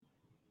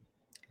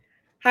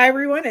Hi,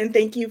 everyone, and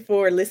thank you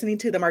for listening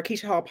to the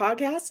Markeisha Hall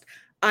podcast.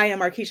 I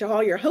am Markeisha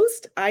Hall, your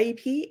host,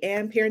 IEP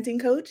and parenting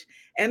coach,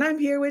 and I'm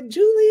here with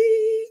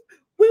Julie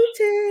Wooten.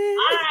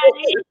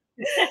 Hi.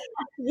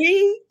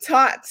 We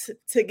taught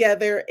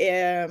together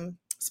in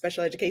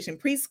special education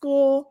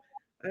preschool.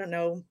 I don't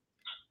know,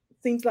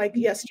 seems like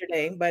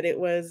yesterday, but it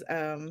was,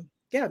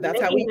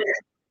 that's how we Making met.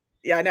 it.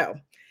 Yeah, I know.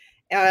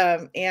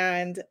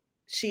 And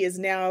she is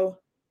now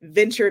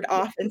ventured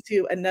off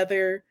into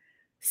another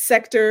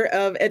sector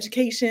of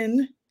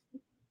education.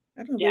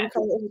 I don't know what we Yeah.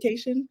 call it,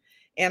 education.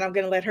 And I'm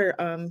going to let her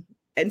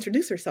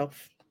introduce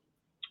herself.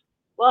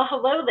 Well,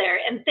 hello there,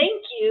 and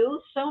thank you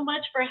so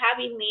much for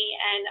having me.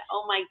 And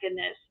oh my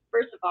goodness,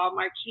 first of all,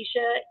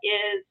 Markeisha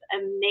is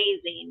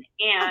amazing,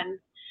 and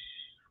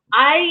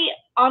I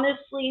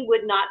honestly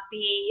would not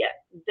be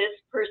this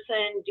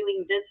person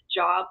doing this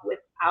job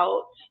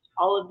without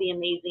all of the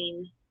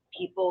amazing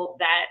people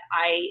that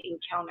I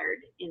encountered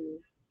in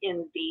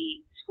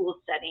the school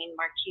setting.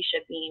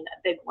 Markeisha being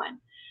a big one.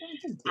 Oh,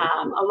 thank you.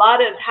 A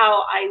lot of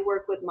how I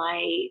work with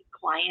my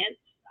clients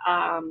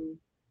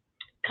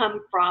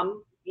come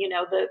from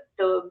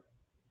the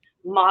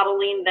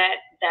modeling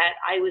that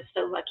I was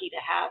so lucky to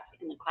have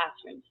in the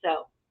classroom.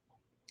 So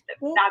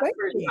Well, that's thank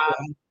first you.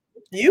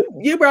 off.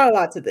 You brought a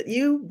lot to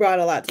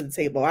the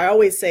table. I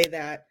always say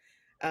that.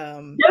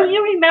 Don't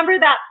you remember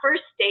that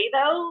first day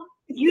though?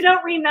 You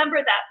don't remember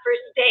that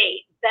first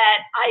day that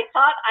I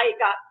thought I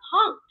got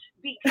punked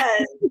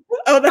because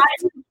Oh, I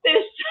that's was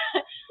this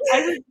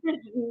I was this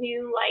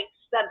new like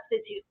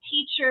substitute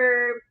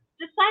teacher,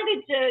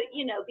 decided to,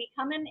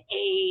 become an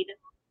aide,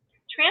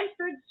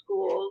 transferred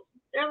schools.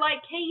 They're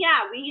like, hey,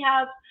 yeah, we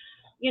have,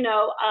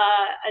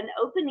 an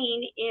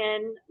opening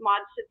in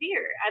Mod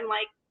Severe. I'm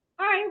like,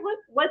 all right,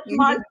 what's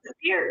Mod mhm,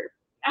 Severe?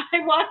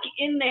 I walk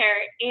in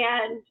there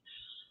and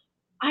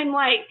I'm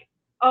like,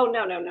 oh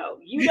no, no, no.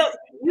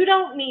 You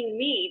don't mean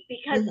me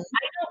because mhm,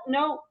 I don't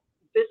know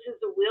this is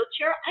a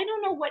wheelchair. I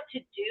don't know what to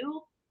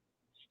do.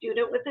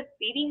 Student with a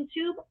feeding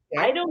tube.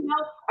 I yep. don't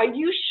know. Are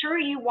you sure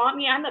you want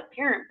me? I'm a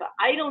parent, but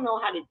I don't know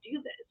how to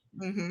do this.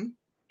 Mhm.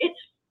 It's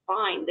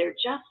fine. They're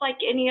just like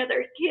any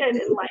other kid.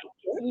 And like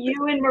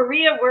you and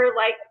Maria were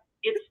like,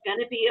 it's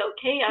gonna be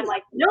okay. I'm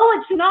like, no,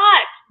 it's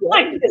not.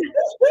 I'm Yep.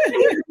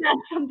 gonna mess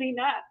something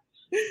up.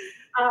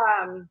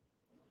 Um,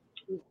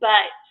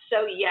 but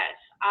so yes,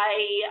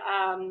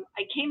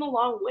 I came a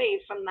long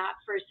way from that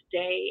first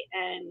day,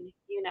 and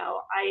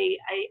I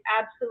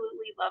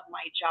absolutely love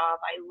my job.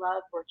 I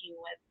love working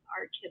with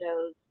our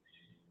kiddos,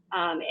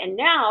 and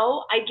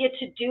now I get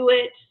to do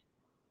it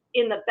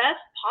in the best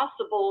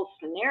possible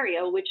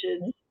scenario, which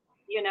is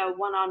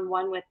one on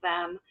one with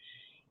them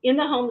in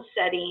the home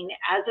setting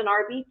as an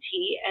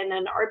RBT, and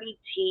an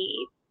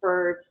RBT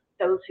for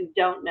those who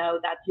don't know,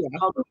 that's Yeah.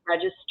 called a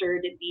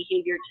registered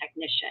behavior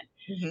technician.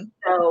 Mhm.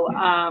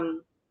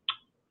 So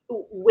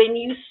when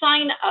you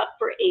sign up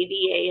for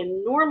ABA,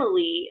 and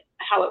normally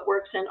how it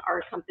works in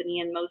our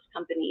company and most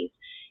companies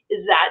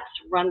is that's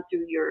run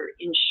through your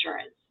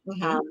insurance.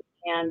 Mhm.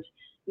 And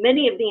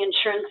many of the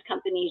insurance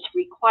companies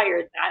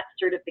require that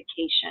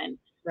certification.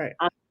 Right.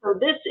 So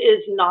this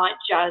is not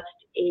just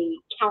a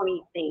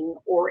county thing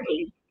or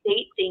a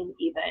state thing,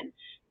 even.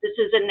 This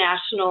is a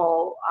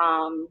national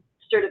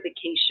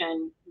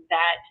certification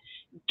that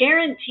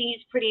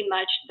guarantees pretty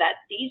much that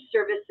these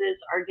services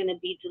are going to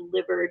be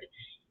delivered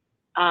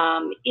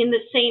in the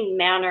same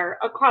manner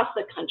across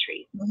the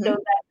country so Mhm.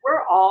 that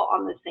we're all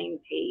on the same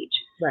page.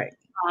 Right.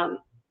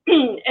 Um,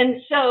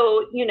 and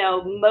so,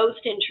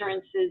 most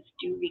insurances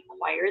do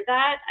require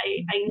that.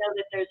 I know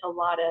that there's a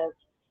lot of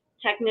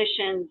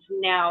technicians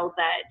now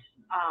that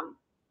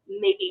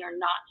maybe are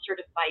not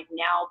certified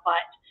now,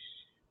 but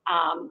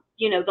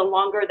the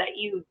longer that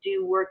you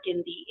do work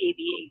in the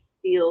ABA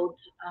field,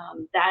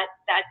 that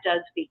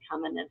does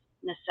become a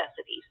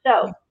necessity.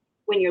 So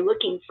when you're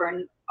looking for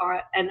an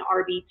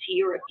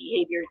RBT or a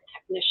behavior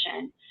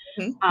technician,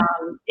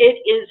 Mhm.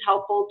 it is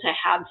helpful to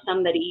have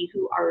somebody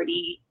who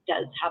already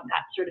does have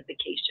that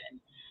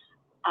certification.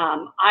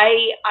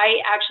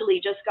 I actually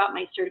just got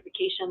my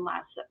certification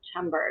last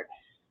September,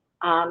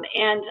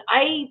 and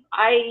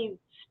I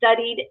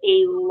studied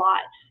a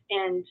lot,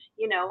 and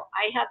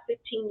I have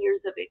 15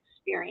 years of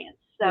experience,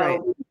 Right.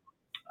 so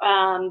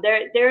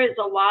there is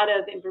a lot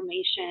of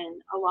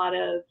information, a lot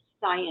of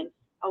science,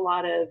 a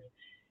lot of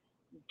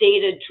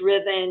data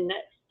driven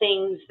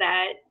things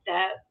that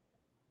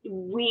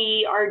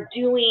we are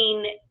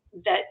doing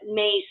that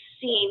may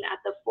seem at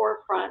the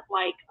forefront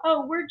like,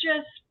 oh, we're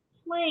just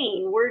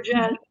playing, we're Mhm.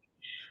 just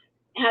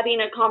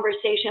having a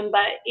conversation,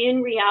 but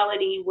in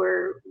reality,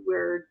 we're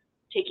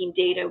taking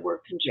data, we're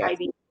Yes.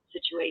 contriving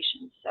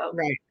situations. So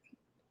Right.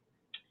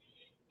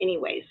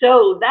 anyway,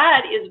 so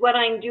that is what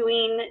I'm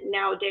doing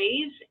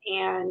nowadays,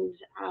 and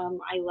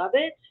I love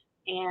it.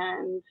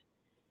 And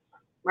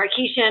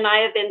Markeisha and I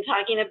have been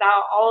talking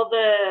about all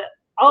the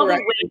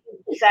Right.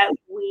 ways that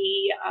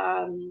we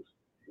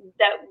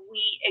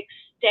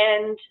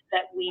extend,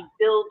 that we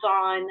build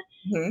on,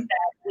 Mhm.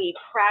 that we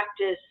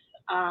practice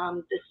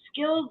the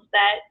skills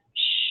that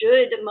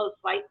should most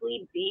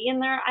likely be in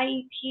their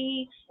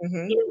IEP Mm-hmm.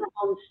 in the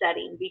home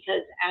setting,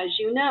 because as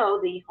you know,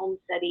 the home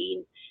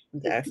setting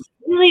is Yes.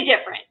 completely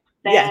different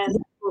Yes. than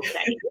the school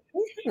setting.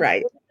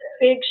 Right. It's a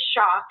big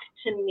shock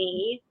to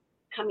me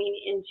coming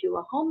into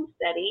a home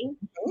setting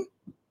Mhm.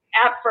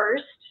 at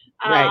first.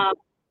 Right.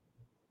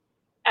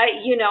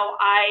 You know,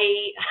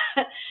 I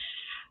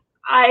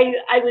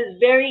was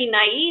very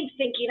naive,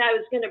 thinking I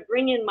was going to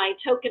bring in my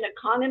token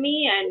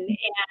economy, and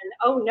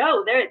oh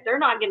no, they're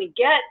not going to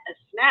get a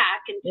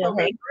snack until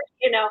Uh-huh. they,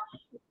 you know,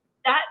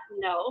 that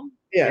no,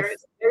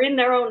 Yes. they're in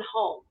their own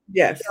home,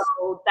 Yes.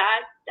 so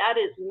that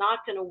is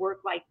not going to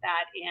work like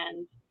that.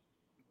 And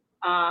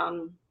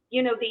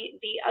you know,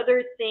 the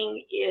other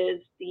thing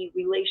is the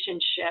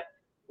relationship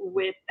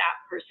with that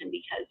person,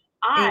 because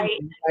Glad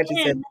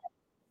you said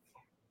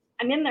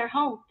I'm in their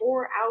home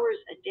 4 hours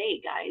a day,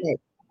 guys. that.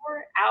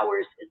 4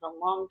 hours is a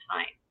long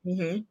time.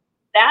 Mm-hmm.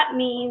 That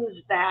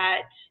means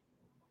that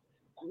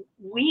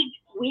we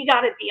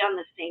got to be on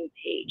the same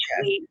page.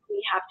 Yes.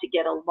 We have to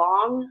get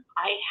along.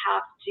 I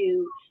have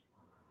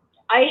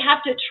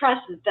to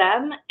trust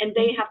them, and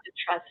they have to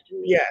trust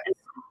me. Yes. And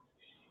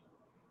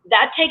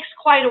that takes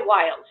quite a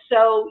while.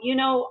 So, you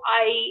know,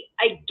 I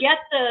get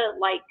the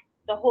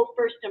whole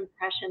first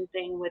impression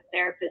thing with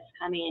therapists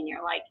coming in.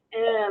 You're like,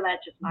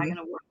 that's just not Mhm.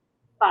 going to work.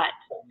 But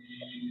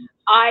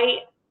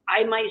I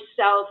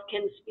myself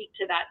can speak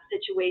to that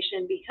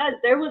situation, because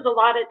there was a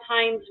lot of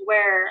times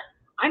where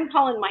I'm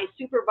calling my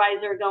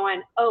supervisor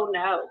going, oh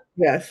no,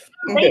 Yes.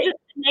 they Okay. just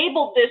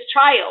enabled this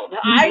child.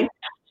 I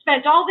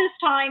spent all this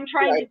time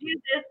trying to Right.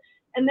 do this,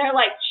 and they're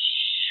like,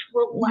 shh,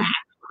 relax.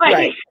 Right.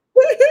 Like,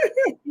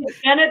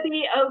 it's gonna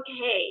be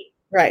okay.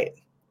 Right.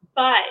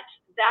 But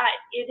that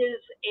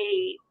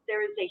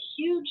there is a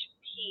huge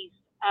piece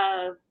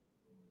of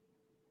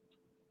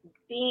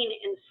being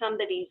in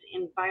somebody's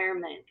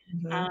environment,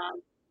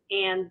 Mhm.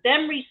 and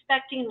them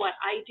respecting what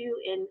I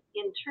do, and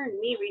in turn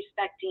me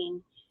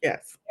respecting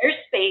Yes. their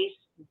space,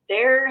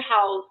 their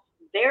house,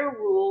 their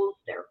rules,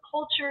 their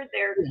culture,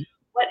 their Yeah.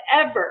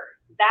 whatever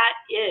that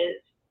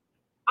is.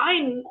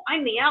 I'm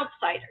the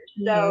outsider,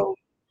 Mhm. so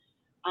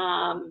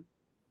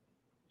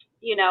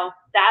you know,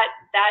 that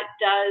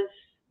does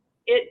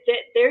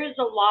there's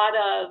a lot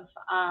of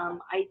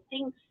I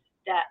think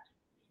steps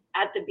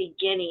at the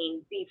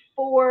beginning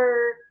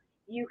before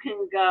you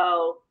can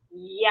go,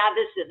 yeah,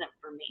 this isn't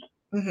for me.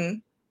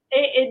 Mhm.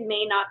 It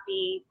may not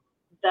be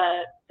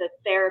the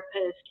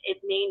therapist, it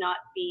may not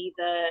be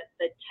the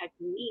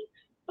techniques,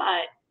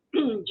 but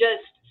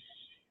just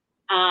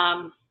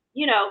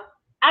you know,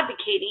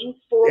 advocating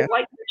for Yeah.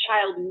 what your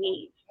child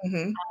needs.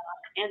 Mhm.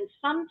 And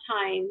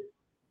sometimes,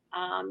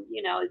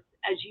 you know,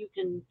 as you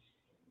can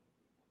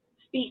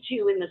speak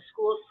to in the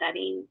school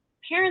setting,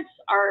 parents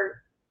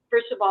are,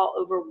 first of all,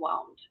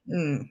 overwhelmed.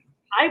 Mm.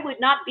 I would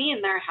not be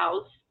in their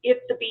house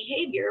if the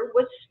behavior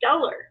was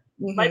stellar.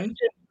 Let's Mhm.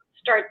 just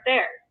start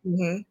there.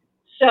 Mhm.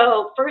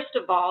 So, first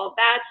of all,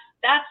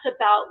 that's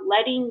about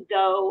letting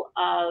go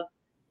of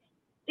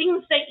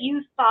things that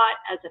you thought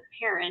as a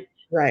parent,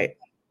 Right.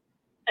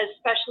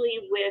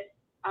 especially with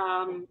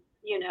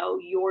you know,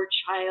 your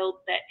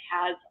child that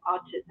has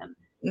autism.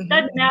 Mhm.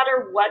 Doesn't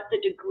matter what the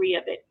degree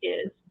of it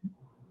is.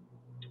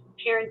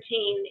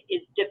 Parenting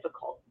is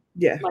difficult.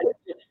 Yeah. Let's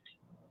just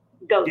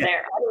go Yeah.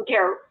 there. I don't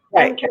care. I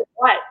Right. don't care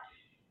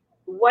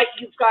what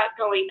you've got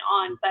going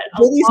on, but a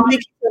Julie's lot.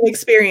 speaking from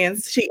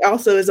experience. She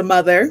also is a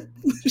mother.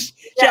 She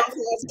Yes, also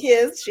has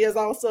kids. She has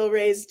also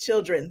raised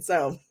children.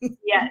 So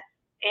yes,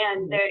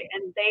 and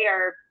they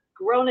are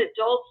grown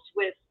adults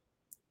with,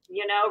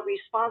 you know,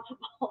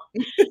 responsible.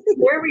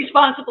 They're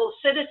responsible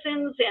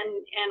citizens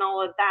and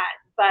all of that.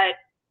 But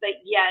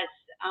yes,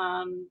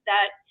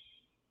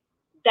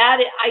 that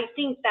I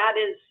think that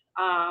is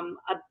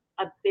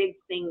a big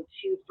thing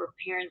too, for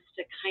parents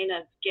to kind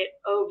of get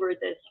over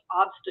this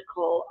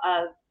obstacle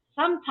of,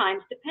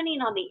 sometimes,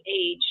 depending on the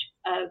age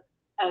of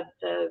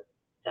the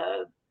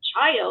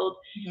child,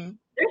 Mhm.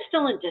 they're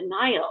still in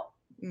denial.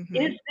 Is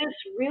Mhm. this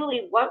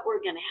really what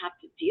we're going to have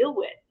to deal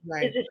with? Is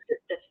Right. this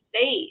just a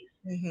phase?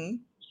 Mhm.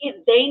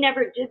 They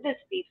never did this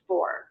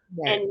before,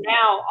 Right. and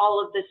now all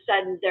of a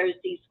sudden there's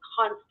these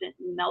constant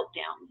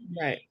meltdowns.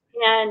 Right.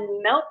 And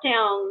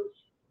meltdowns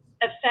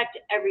affect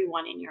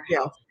everyone in your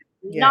Yes. house,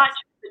 not Yes.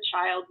 just the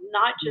child,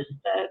 not just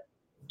the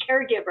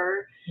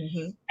caregiver,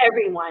 Mhm.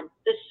 everyone,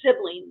 the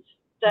siblings,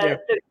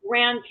 Yep. the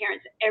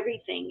grandparents,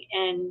 everything.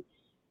 And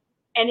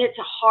it's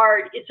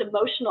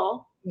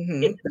emotional. It's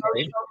Mhm. Very.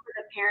 emotional for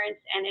the parents,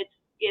 and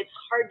it's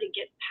hard to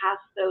get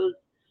past those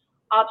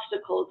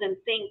obstacles and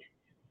think,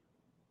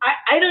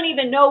 I don't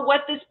even know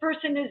what this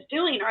person is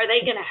doing. Are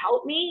they going to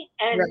help me?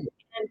 Right.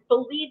 And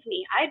believe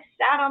me, I've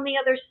sat on the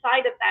other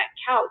side of that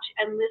couch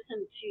and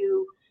listened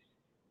to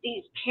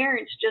these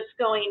parents just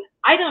going,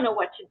 I don't know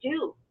what to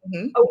do.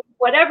 Mhm. Oh,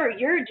 whatever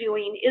you're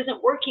doing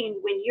isn't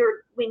working when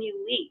you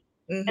leave.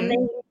 And then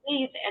Mhm. you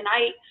leave, and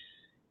I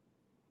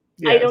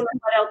Yes. don't know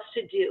what else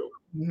to do.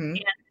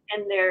 Mhm.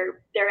 And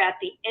they're at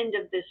the end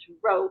of this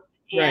rope.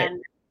 Right.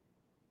 And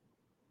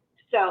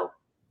so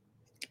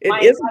It my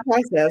is a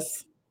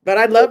process. But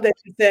I love that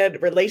you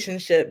said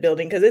relationship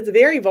building because it's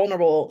very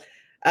vulnerable.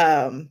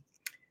 Um,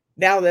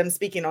 Now that I'm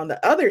speaking on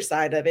the other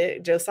side of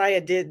it, Josiah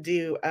did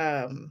do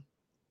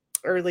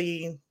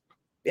early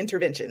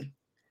intervention.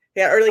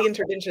 Yeah, early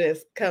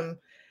interventionists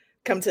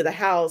come to the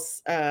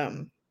house.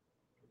 And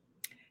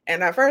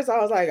at first I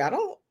was like, I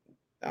don't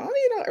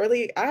need no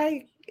early.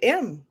 I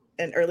am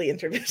an early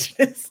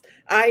interventionist.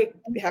 I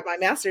have my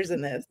master's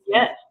in this.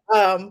 Yes.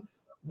 Um,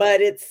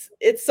 but it's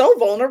so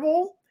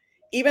vulnerable.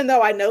 Even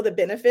though I know the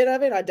benefit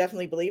of it, I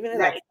definitely believe in it.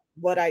 That's Right.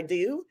 what I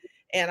do.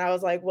 And I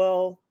was like,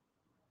 well,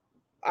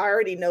 I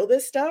already know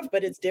this stuff,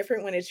 but it's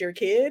different when it's your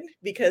kid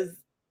because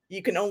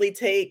you can only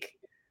take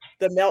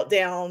the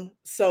meltdown for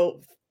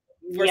so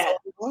Yes.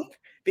 long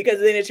because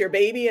then it's your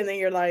baby and then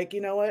you're like,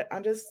 you know what?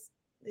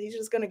 He's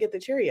just gonna get the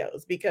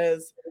Cheerios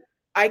because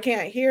I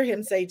can't hear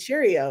him say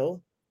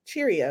Cheerio,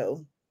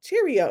 Cheerio,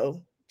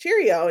 Cheerio,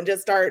 Cheerio, and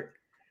just start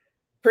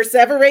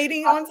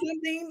perseverating on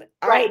something.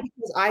 Right.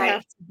 Because I Right.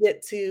 have to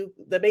get to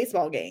the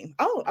baseball game.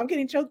 Oh, I'm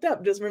getting choked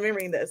up just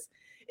remembering this.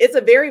 It's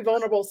a very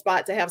vulnerable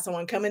spot to have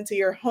someone come into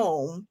your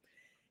home,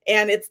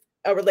 and it's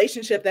a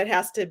relationship that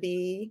has to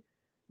be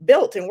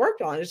built and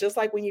worked on. It's just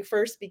like when you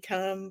first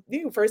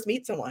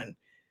meet someone.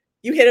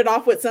 You hit it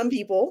off with some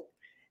people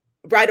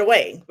right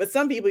away, but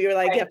some people you're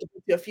like you Right. have to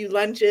do a few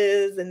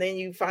lunches and then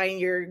you find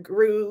your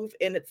groove,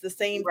 and it's the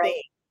same Right.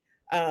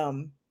 thing.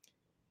 Um,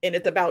 and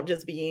it's about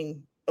just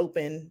being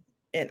open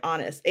and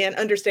honest and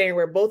understanding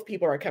where both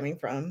people are coming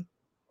from.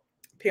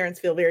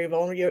 Parents feel very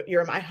vulnerable.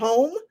 You're in my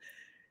home.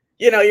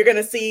 You're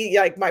gonna see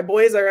like my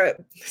boys are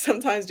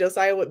sometimes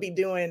Josiah would be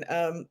doing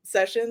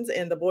sessions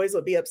and the boys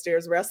would be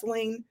upstairs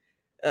wrestling,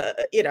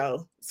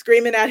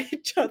 screaming at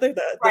each other,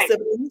 the Right.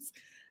 siblings.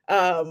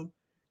 Um,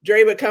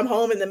 Dre would come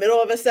home in the middle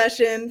of a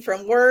session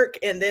from work,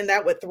 and then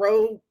that would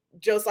throw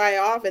Josiah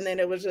off, and then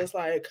it was just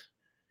like,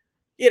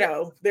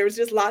 there was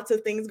just lots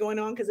of things going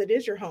on because it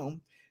is your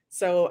home.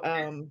 So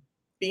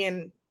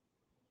being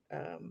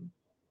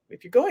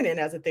if you're going in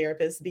as a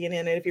therapist, being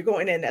in it, if you're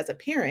going in as a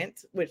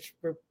parent, which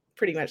we're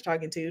pretty much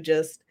talking to,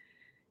 just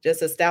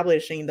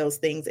establishing those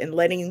things and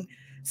letting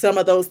some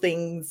of those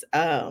things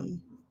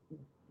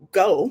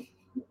go.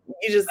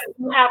 You just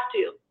You have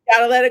to.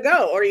 gotta let it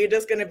go, or you're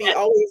just gonna be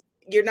always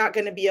you're not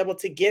gonna be able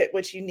to get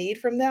what you need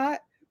from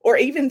that, or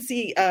even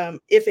see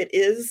if it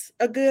is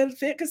a good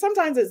fit, because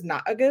sometimes it's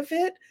not a good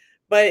fit,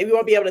 but you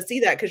won't be able to see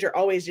that because you're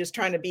always just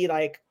trying to be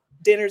like,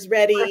 dinner's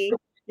ready,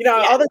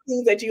 Yeah. all the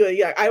things that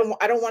yeah, I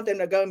don't want them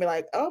to go and be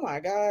like, oh my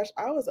gosh,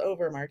 I was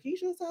over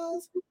Marquisha's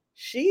house.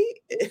 She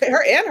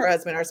her and her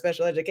husband are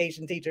special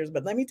education teachers,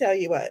 but let me tell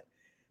you what,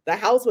 the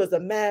house was a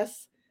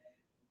mess.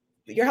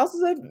 Your house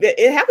is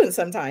it happens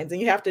sometimes,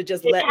 and you have to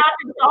just It let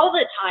happens all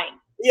the time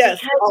yes,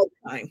 because all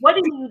the time. what are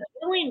you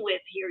dealing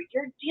with here?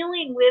 You're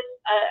dealing with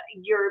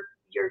your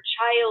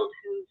child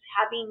who's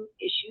having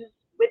issues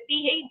with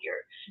behavior.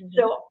 Mhm.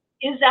 So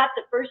is that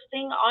the first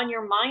thing on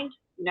your mind?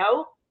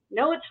 No,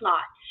 no, it's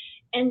not.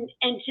 And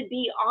to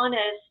be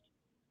honest,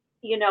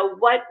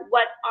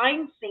 what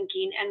I'm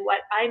thinking and what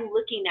I'm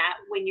looking at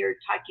when you're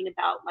talking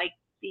about like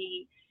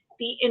the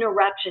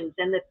interruptions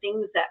and the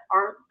things that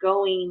aren't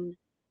going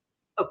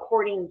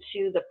according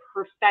to the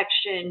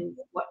perfection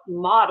what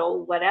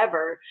model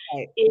whatever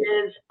Right.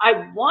 is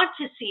I want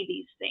to see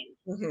these things.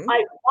 Mhm.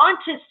 I want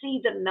to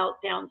see the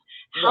meltdowns.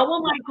 Right. How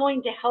am I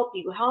going to help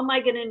you? How am I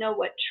going to know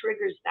what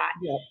triggers that?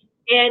 Yep.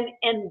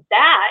 And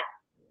that,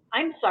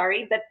 I'm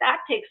sorry, but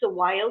that takes a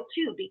while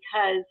too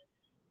because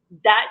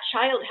that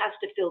child has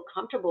to feel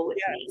comfortable with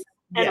me. Yes.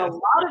 And a Yes.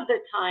 lot of the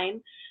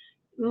time,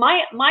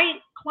 my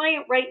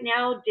client right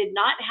now did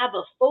not have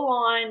a full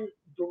on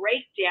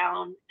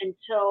breakdown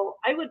until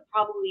I would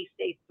probably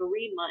say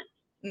 3 months.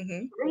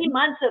 Mhm. 3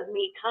 months of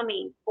me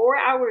coming 4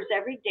 hours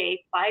every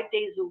day, 5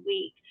 days a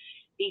week,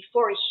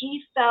 before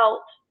he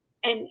felt,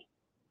 and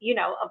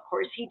of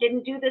course, he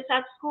didn't do this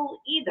at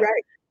school either.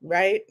 Right.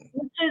 Right.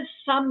 This is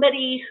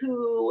somebody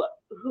who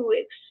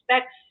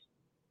expects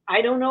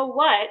I don't know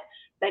what,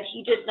 but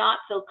he did not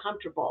feel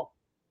comfortable,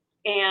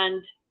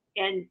 and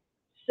and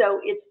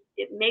so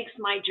it makes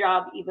my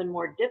job even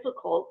more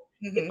difficult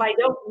if Mhm. I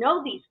don't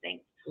know these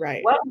things.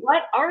 Right.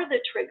 What are the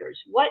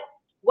triggers? What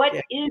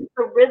Yeah. is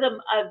the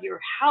rhythm of your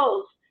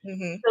house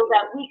Mhm. so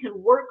that we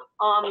can work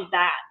on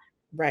that?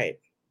 Right.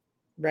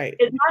 Right.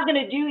 It's not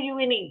going to do you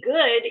any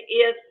good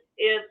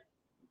if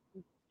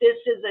this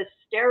is a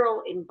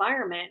sterile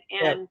environment.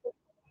 Yep. And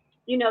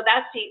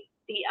that's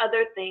the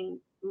other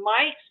thing.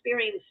 My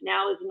experience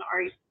now as an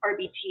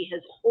RBT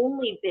has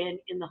only been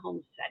in the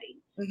home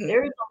setting. Mhm.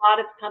 There's a lot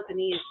of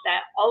companies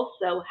that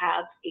also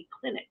have a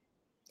clinic.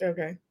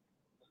 Okay.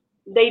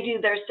 They do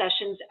their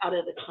sessions out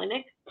of the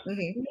clinic,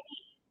 Mhm. maybe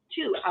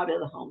two out of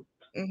the home.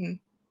 Mhm.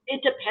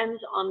 It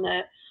depends on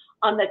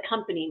the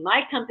company.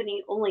 My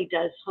company only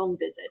does home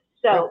visits.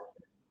 Okay. So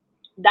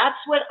that's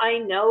what I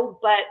know,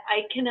 but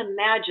I can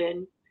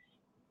imagine,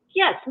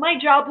 yes, my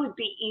job would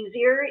be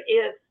easier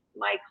if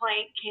my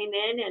client came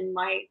in and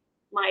my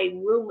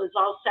room was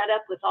all set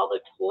up with all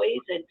the toys,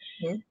 and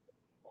Mhm.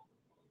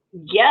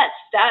 yes,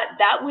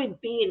 that would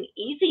be an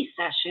easy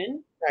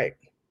session. Right.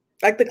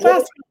 Like the Would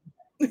class.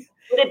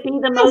 it be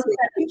the most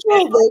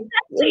Control beneficial?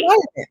 the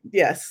environment.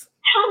 Yes.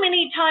 How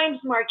many times,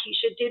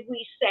 Markeisha, did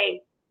we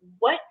say,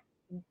 what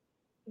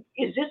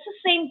is this the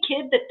same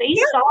kid that they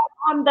Yeah. saw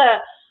on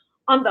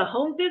the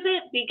home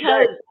visit?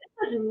 Because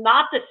this is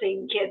not the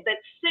same kid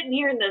that's sitting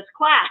here in this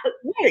class.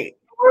 Right.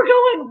 We're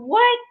going,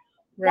 what?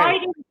 Why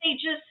Right. didn't they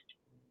just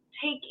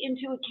take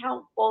into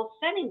account both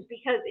settings?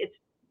 Because it's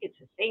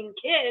the same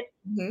kid,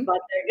 Mhm.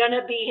 but they're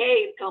gonna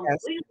behave Yes.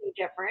 completely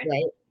different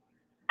Right.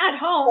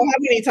 at Well, home. how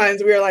many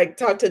times we were like,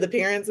 talk to the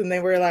parents and they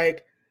were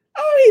like,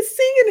 oh, he's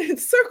singing in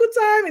circle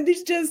time and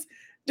he's just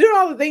doing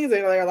all the things.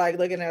 And they're like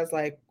looking at us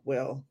like,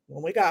 well,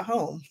 when we got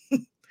home,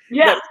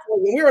 Yeah.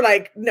 when we were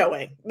like, no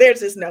way, there's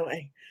just no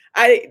way.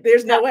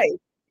 There's no Yeah. way.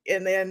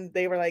 And then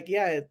they were like,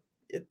 yeah,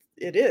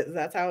 it is.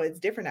 That's how it's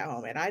different at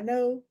home. And I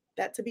know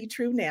that to be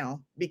true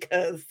now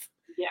because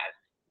Yes.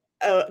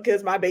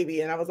 My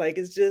baby, and I was like,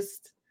 it's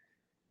just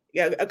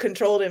a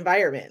controlled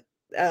environment,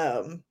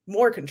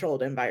 more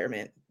controlled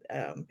environment.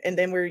 And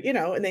then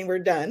we're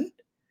done.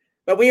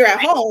 But when you're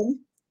at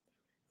home,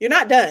 you're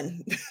not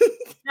done.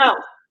 No.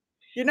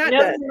 You're not No,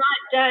 done. you're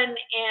not done.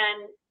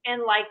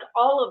 And like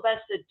all of us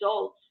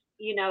adults,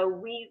 we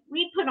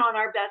put on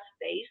our best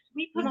face.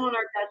 We put on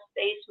our best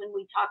face when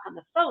we talk on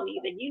the phone,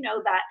 even,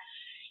 that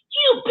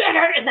you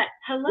better, and that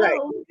Right.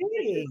 hello.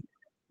 Hey.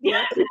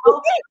 Yeah. Yeah.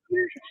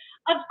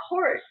 Of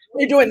course.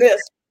 You're doing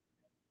this.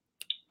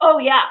 Oh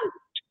yeah.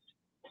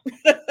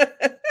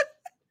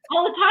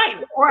 All the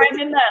time. Or I'm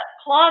in the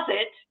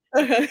closet.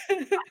 But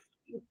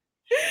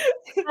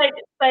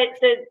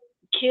the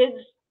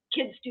kids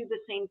do the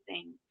same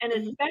thing. And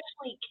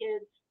especially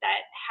kids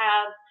that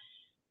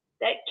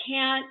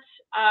can't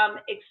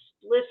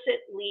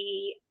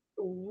explicitly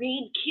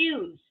read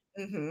cues.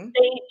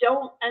 They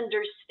don't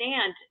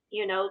understand,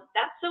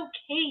 that's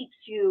okay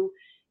to,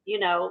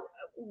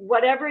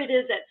 whatever it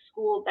is at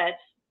school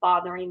that's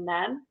bothering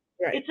them.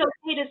 Right. It's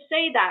okay to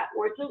say that,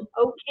 or it's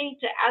okay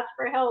to ask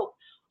for help,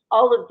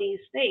 all of these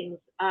things.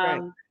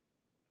 Right.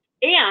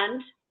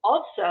 And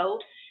also,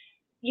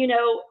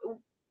 a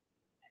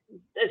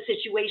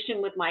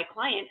situation with my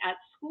client at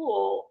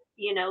school,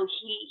 he had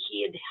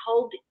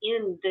held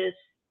in the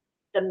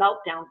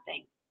meltdown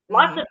thing.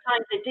 Lots of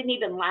times it didn't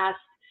even last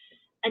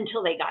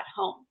until they got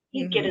home.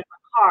 He'd get in the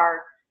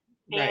car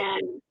Right.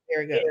 and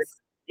There it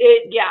goes.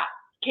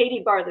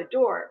 Katie barred the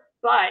door.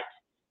 But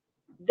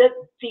the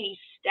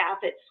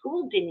staff at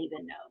school didn't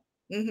even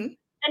know.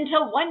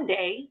 Until one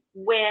day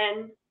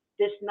when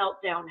this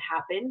meltdown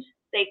happened,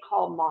 they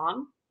call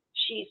mom.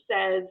 She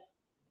says,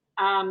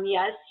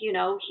 yes,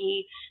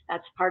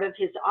 that's part of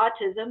his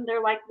autism.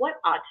 They're like,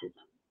 what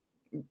autism?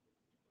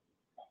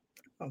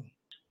 Oh.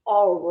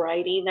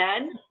 Alrighty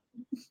then.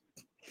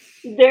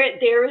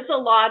 There is a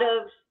lot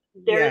of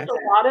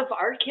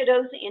our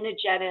kiddos in a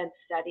gen ed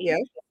study.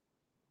 Yes.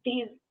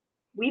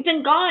 We've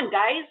been gone,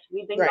 guys.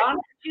 We've been gone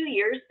for 2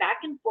 years, back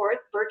and forth,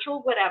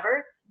 virtual,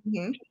 whatever.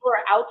 People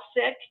are out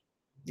sick.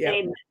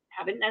 They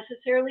haven't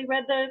necessarily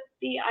read the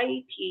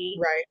IEP.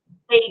 Right.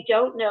 They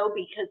don't know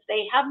because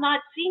they have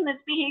not seen this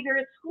behavior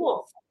at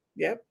school.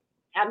 Yep.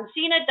 Haven't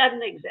seen it,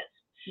 doesn't exist.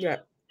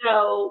 Yep.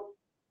 So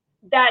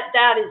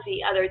that is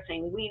the other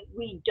thing.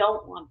 We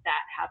don't want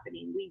that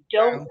happening. We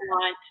don't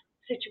want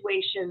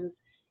situations,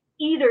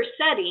 either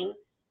setting,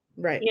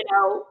 right,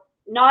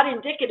 not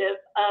indicative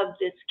of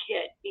this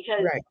kid,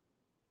 because right,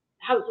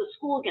 how's the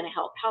school going to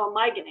help? How am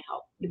I going to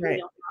help if right. we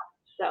don't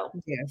know? So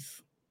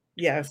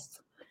yes,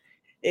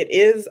 it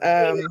is.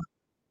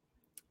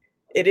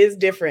 It is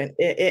different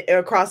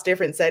across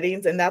different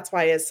settings, and that's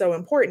why it's so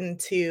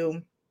important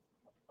to.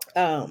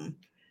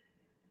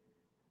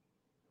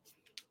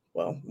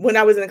 Well, when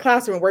I was in the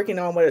classroom working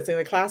on what's in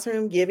the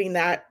classroom, giving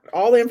that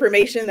all the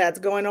information that's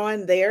going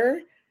on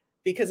there,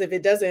 because if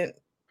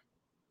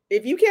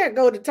you can't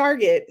go to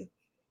Target,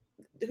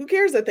 who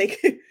cares that they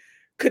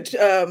could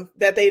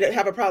that they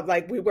have a problem?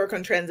 Like, we work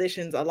on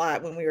transitions a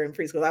lot when we were in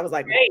preschool. That was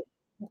like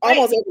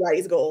almost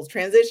everybody's goals,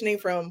 transitioning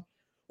from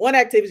one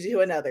activity to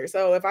another.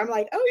 So if I'm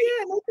like, oh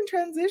yeah, they can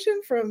transition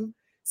from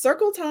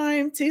circle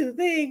time to the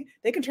thing,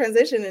 they can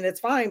transition and it's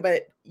fine,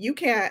 but you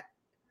can't,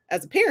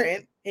 as a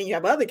parent, and you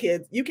have other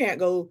kids, you can't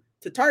go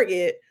to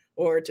Target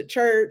or to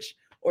church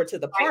or to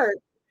the park,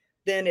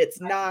 then it's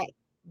not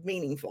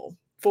meaningful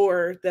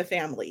for the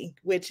family,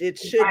 which it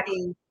should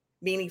be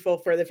meaningful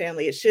for the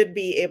family. It should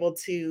be able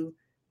to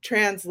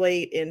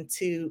translate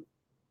into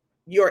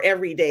your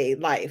everyday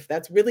life.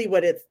 That's really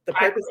what the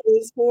purpose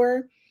is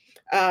for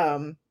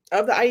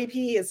of the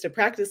IEP, is to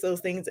practice those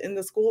things in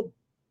the school,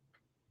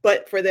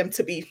 but for them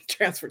to be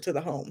transferred to the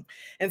home.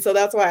 And so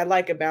that's what I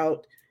like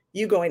about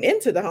you going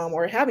into the home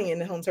or having in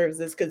the home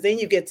services, because then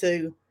you get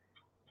to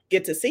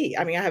see.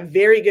 I mean, I have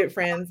very good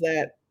friends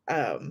that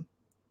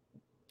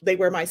they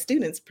were my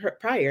students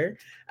prior,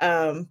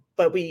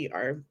 but we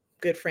are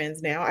good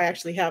friends now. I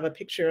actually have a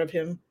picture of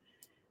him,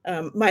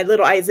 my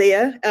little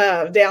Isaiah,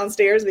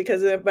 downstairs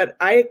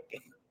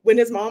when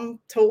his mom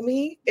told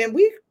me, and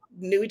we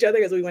knew each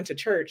other as we went to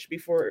church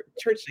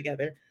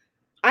together.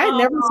 I had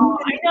never seen him.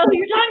 I know who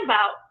you're talking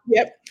about.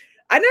 Yep.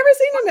 I never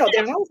seen him melt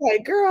down. I was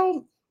like,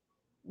 girl,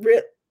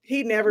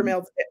 he never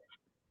melts it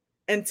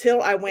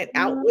until I went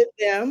out with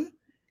them,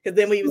 because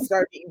then we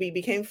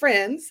became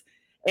friends,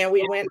 and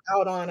we went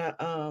out on a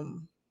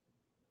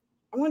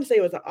I want to say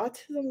it was an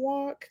autism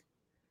walk,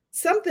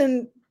 some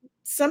kind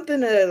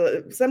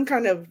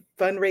of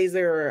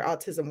fundraiser or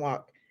autism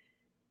walk,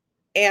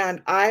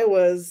 and I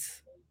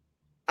was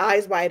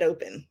eyes wide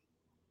open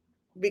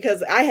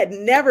because I had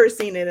never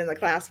seen it in the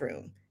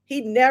classroom. He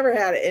never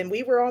had it, and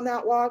we were on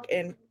that walk,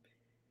 and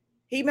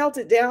he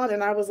melted down,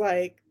 and I was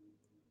like,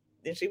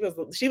 and she was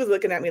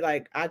looking at me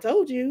like, I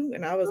told you,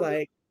 and I was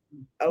like,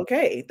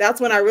 okay. That's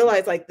when I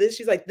realized, like, this.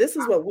 She's like, this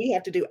is what we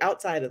have to do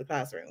outside of the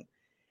classroom,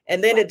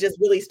 and then it just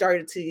really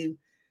started to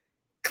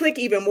click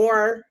even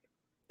more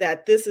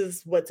that this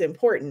is what's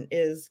important: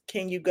 is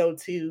can you go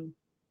to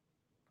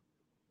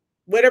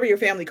whatever your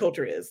family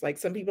culture is. Like,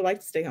 some people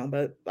like to stay home,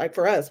 but like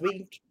for us,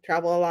 we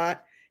travel a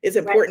lot. It's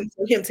important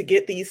for him to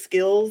get these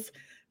skills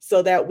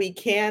so that we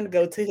can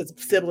go to his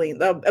siblings.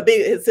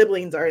 His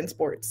siblings are in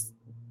sports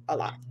a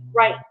lot.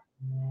 Right.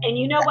 And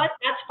you know what?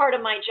 That's part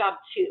of my job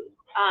too.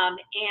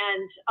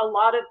 And a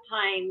lot of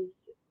times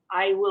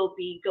I will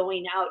be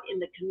going out in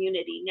the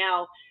community.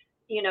 Now,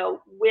 you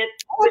know, I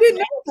didn't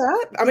know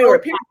that. I mean, or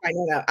parents might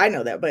know that. I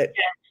know that, but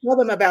tell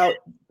them about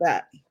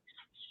that.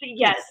 So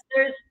yes,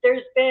 there's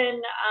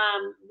been,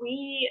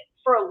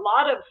 for a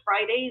lot of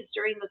Fridays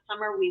during the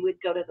summer, we would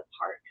go to the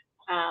park.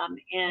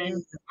 And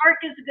the park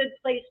is a good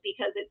place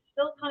because it's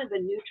still kind of a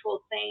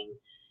neutral thing.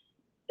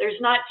 There's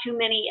not too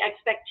many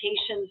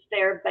expectations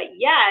there, but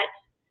yet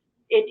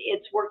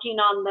it's working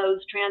on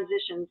those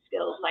transition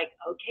skills. Like,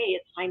 okay,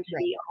 it's time to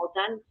be all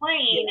done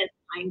playing. It's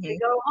time to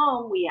go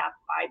home. We have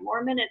 5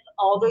 more minutes.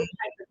 All those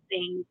types of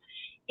things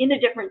in a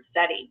different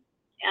setting.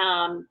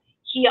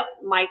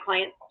 My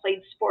client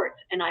played sports,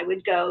 and I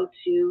would go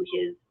to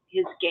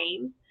his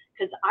games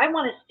because I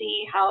want to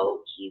see how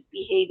he's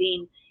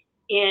behaving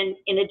in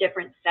a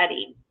different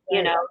setting.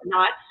 You know,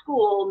 not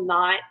school,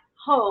 not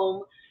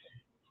home,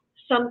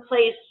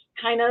 someplace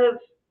kind of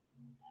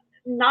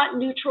not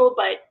neutral,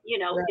 but you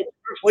know, it's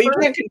well, you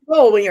can't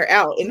control when you're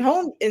out.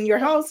 In your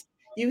house,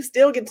 you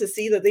still get to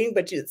see the thing,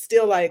 but you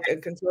still like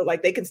control.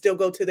 Like, they can still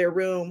go to their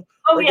room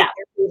or get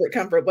their favorite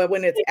comfort. But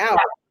when it's out,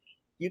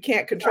 you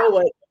can't control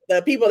what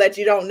the people that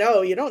you don't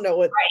know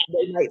what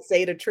they might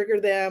say to trigger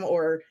them,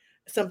 or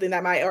something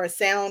that might, or a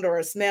sound or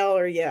a smell,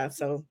 or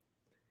so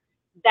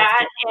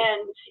that.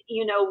 And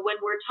you know, when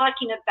we're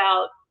talking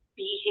about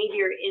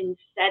behavior in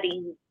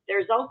settings,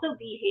 there's also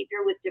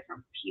behavior with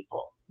different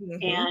people.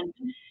 And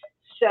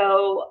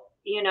so,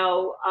 you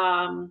know,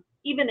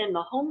 even in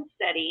the home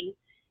setting,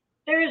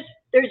 there's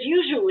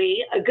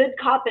usually a good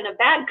cop and a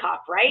bad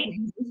cop, right?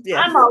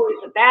 I'm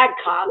always a bad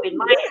cop in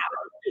my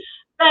house.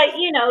 But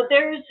you know,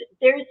 there's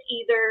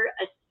either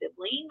a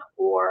sibling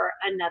or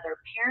another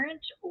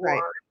parent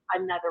or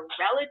another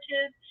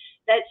relative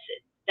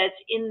that's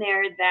in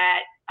there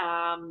that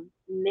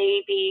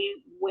maybe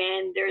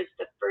when there's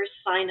the first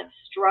sign of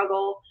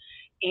struggle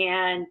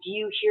and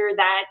you hear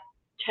that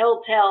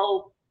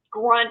telltale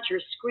grunt or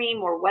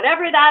scream or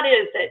whatever that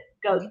is that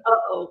goes,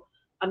 uh-oh,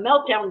 a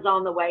meltdown's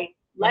on the way.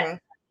 Let's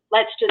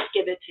just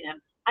give it to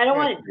him. I don't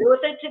want to deal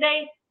with it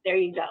today. There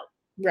you go.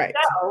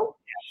 So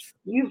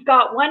you've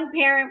got one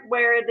parent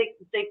where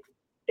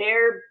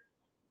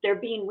they're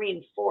being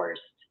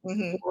reinforced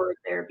for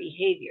their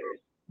behaviors,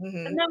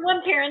 and then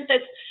one parent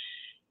that's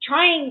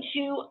trying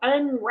to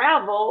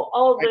unravel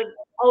all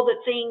the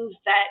things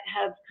that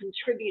have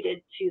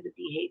contributed to the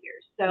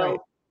behaviors.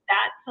 So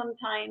that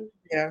sometimes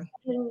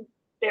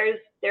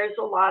there's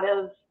a lot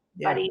of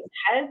butting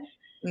heads.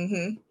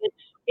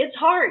 It's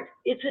hard.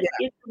 It's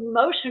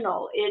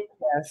emotional.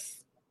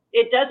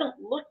 It doesn't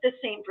look the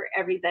same for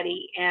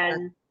everybody,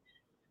 and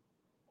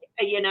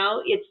you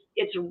know,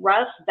 it's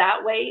rough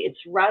that way.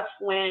 It's rough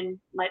when,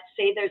 let's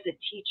say, there's a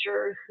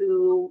teacher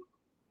who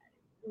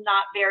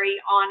not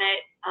very on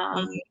it,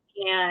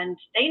 and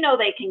they know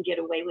they can get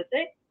away with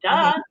it.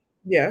 Duh.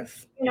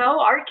 Yes. You know,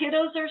 our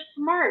kiddos are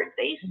smart.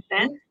 They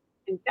sense.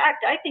 In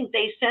fact, I think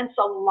they sense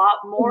a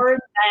lot more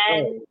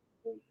than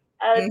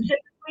a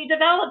typically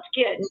developed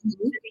kid. To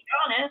be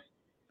honest,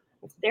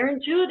 they're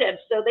intuitive,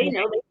 so they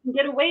know they can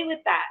get away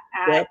with that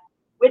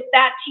with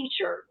that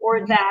teacher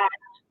or that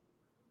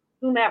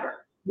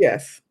whomever.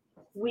 Yes.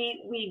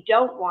 We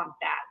don't want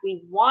that.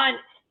 We want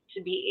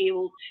to be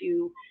able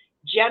to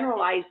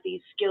generalize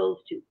these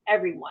skills to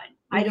everyone.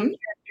 I don't care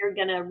if you're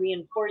going to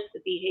reinforce the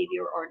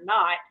behavior or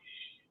not.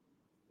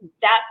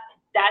 That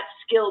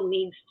skill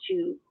needs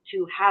to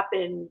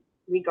happen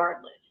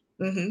regardless.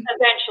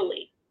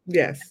 Eventually.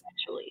 Yes.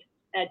 Eventually.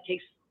 It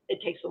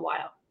takes a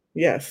while.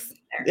 Yes,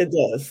 it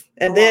does.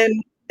 And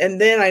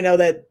then I know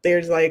that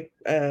there's like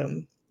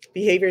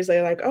behaviors that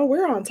are like, oh,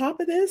 we're on top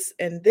of this,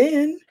 and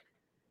then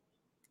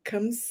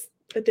comes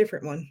a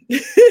different one.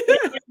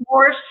 It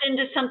morphs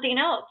into something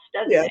else,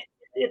 doesn't it?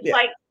 It's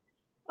like,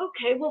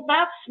 okay, well,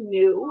 that's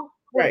new.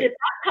 Where did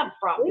that come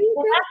from?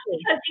 Well, that's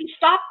because he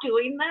stopped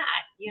doing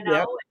that, you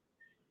know?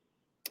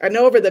 I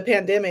know over the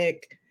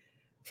pandemic,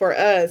 for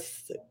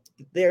us,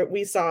 there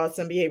we saw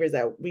some behaviors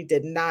that we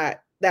did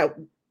not, that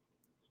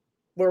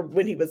were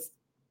when he was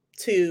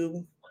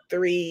 2,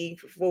 3,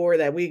 4,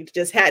 that we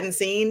just hadn't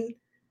seen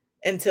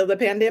until the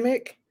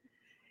pandemic.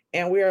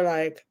 And we were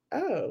like,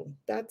 oh,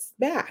 that's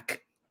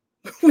back.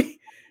 we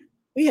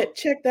we had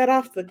checked that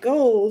off the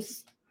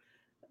goals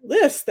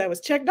list that was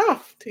checked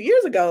off 2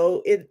 years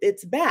ago.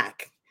 It's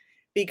back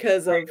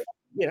because Right. of,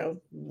 you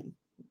know,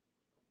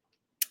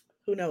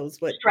 who knows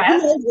what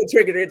Stress.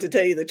 triggered it, to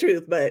tell you the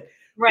truth. But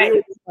we Right.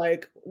 were just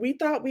like, we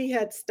thought we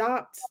had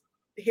stopped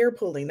hair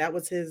pulling. That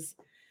was his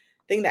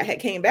thing that had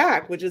came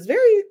back, which is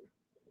very,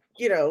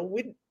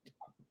 we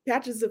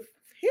patches of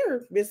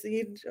hair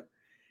missing.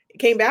 It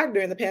came back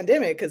during the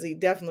pandemic because he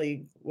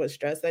definitely was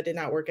stressed. That did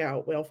not work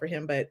out well for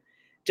him. But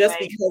just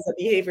Right. because the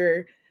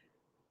behavior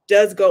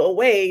does go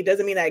away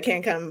doesn't mean that it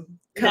can't come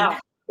No.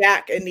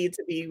 back and need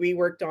to be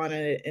reworked on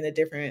in a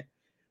different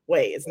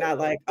way. It's not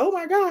like, oh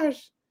my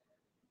gosh,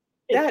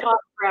 It's that gone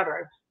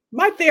forever.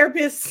 my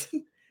therapist,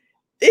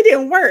 it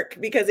didn't work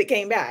because it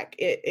came back.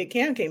 It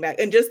can came back.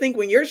 And just think,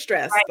 when you're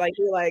stressed, Right. like,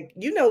 you're like,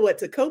 you know what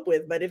to cope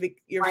with. But if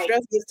your Right.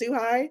 stress gets too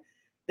high,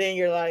 then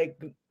you're like,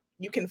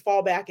 you can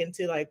fall back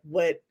into like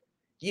what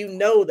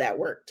that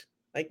worked.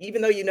 Like,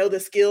 even though you know the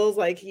skills,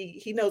 like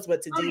he knows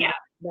what to Oh, do, yeah.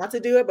 not to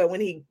do it. But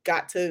when he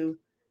got to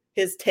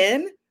his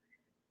 10,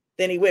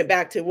 then he went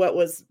back to what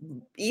was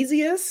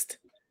easiest.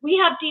 We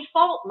have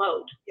default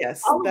mode.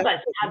 Yes, All of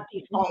us have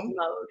default Mhm.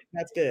 mode.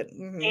 That's good.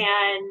 Mhm.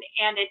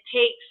 And it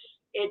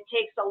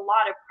takes a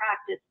lot of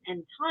practice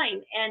and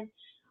time. And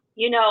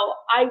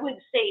I would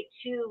say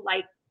too,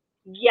 like,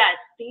 yes,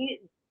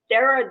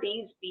 there are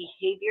these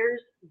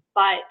behaviors,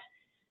 but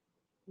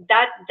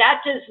that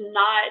does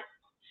not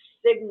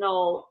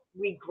signal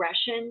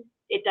regression.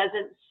 It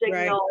doesn't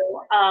Right.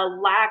 signal a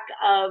lack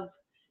of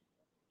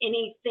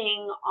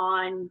anything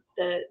on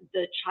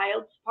the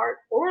child's part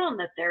or on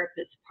the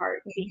therapist's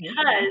part, Mhm.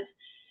 because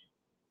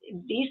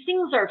these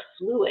things are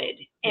fluid.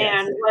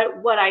 Yes.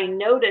 And what I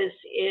notice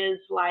is,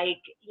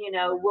 like,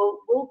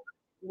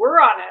 we're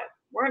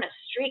on a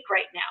streak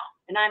right now,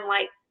 and I'm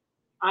like,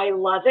 I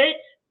love it,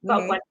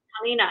 but Mhm. what's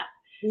coming up?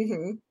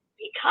 Mhm.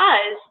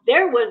 Because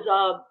there was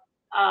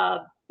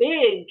a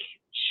big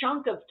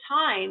chunk of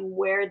time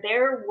where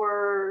there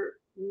were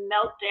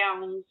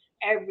meltdowns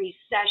every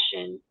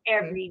session, Mhm.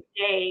 every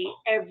day,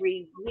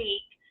 every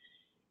week,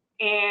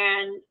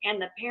 and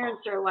the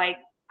parents are like,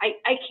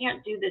 I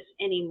can't do this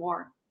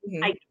anymore. I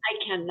Mhm.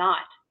 I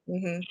cannot.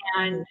 Mhm.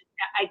 And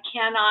I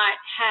cannot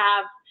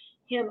have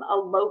him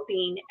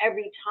eloping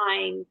every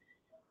time,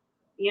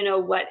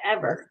 Yes.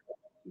 whatever.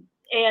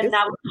 And It's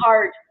that was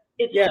hard.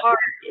 It's Yeah, hard.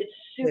 It's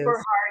it super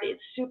is. hard.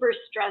 It's super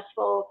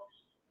stressful.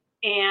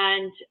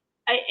 And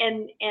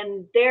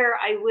there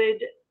I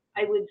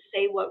would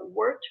say what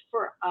worked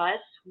for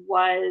us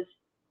was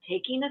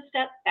taking a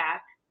step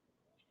back,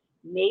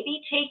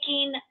 maybe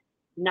taking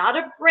not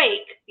a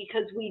break,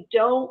 because we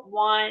don't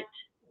want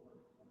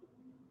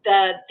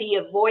the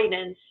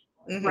avoidance,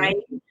 right?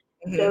 Mhm.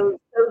 Mhm.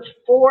 Those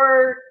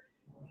four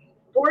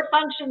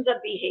functions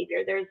of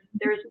behavior. There's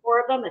four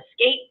of them.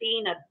 Escape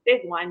being a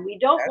big one. We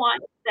don't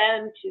want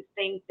them to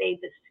think they've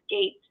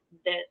escaped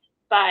this,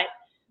 but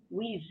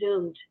we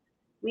zoomed.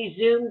 We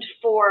zoomed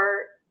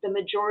for the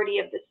majority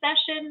of the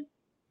session,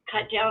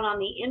 cut down on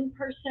the in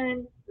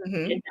person, did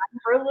Mhm. that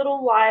for a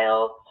little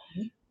while.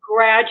 Mhm.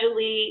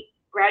 Gradually,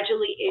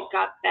 it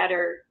got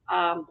better.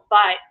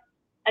 But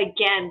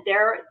again,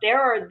 there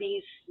are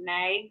these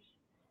snags,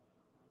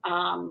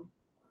 um,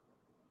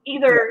 Yeah.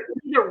 either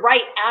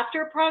right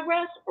after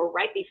progress or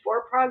right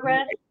before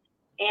progress,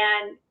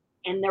 and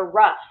they're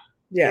rough.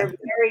 Yeah. They're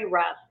very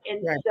rough.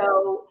 And Right.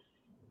 so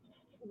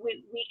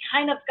we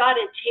kind of got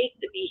to take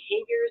the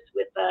behaviors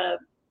with a,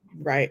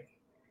 Right.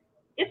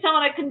 it's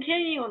on a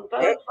continuum, Yep.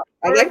 folks. Like,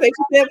 I like that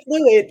you said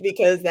fluid,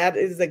 because that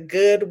is a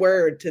good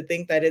word, to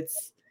think that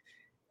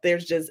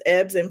there's just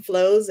ebbs and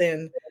flows.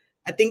 And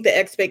I think the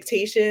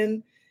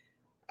expectation,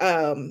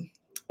 um,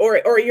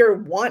 or your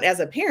want as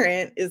a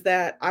parent, is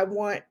that I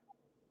want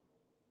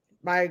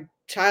my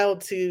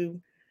child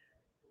to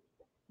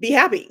be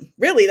happy.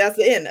 Really, that's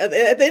the end. At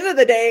the end of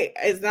the day,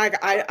 it's not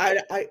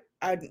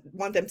I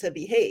want them to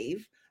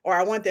behave, or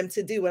I want them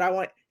to do what I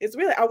want. It's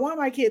really, I want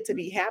my kid to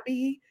be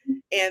happy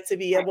and to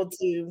be right, able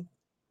to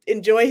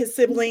enjoy his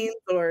siblings,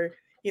 or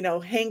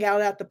hang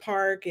out at the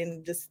park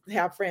and just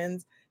have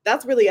friends.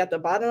 That's really at the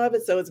bottom of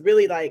it. So it's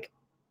really like,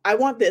 I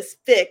want this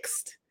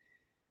fixed,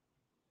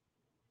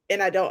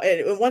 and I don't,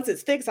 and once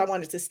it's fixed, I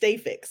want it to stay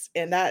fixed.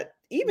 And that,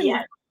 even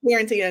yes,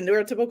 parenting a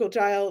neurotypical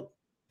child,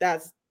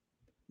 that's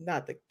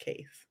not the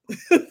case.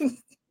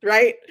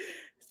 Right?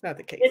 It's not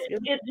the case.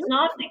 it's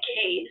not the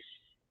case.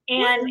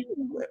 When And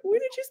when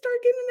did you start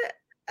getting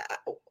that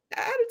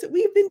attitude?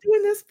 We've been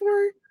doing this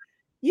for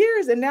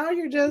years, and now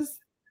you're just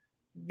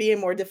being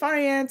more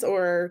defiant,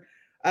 or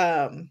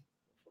um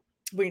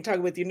when you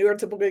talk with your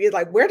neurotypical kids,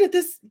 like, where did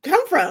this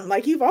come from?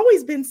 Like, you've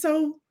always been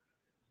so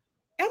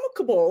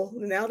amicable.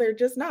 Now they're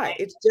just not.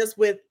 It's just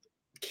with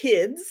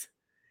kids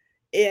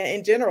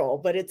in general,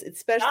 but it's yeah,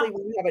 especially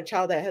when you have a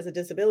child that has a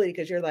disability,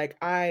 because you're like,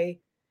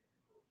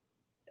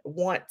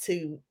 want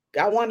to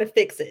I want to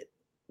fix it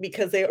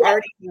because they Yeah.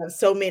 already have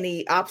so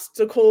many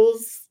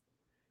obstacles.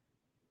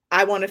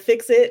 I want to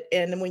fix it.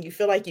 And then when you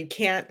feel like you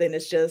can't, then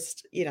it's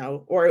just,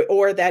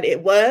 or that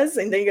it was,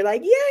 and then you're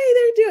like, yay,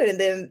 they're doing it. And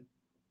then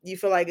you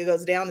feel like it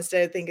goes down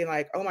instead of thinking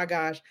like, oh my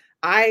gosh,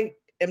 I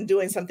am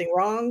doing something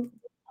wrong.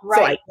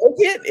 So I Right. broke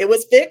it. It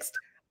was fixed.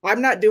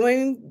 I'm not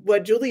doing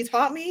what Julie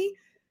taught me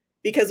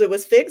because it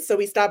was fixed. So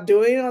we stopped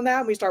doing it on that.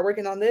 And we start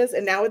working on this.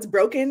 And now it's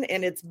broken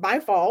and it's my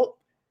fault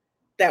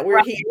that we're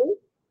Right. here.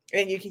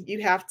 And you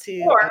have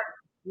to Or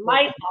work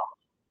my on fault.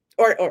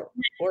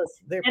 or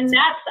their And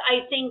that's,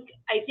 I think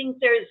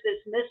there's this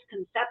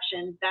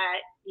misconception that,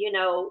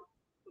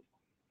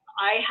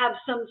 I have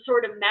some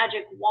sort of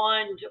magic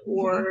wand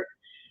Mhm, or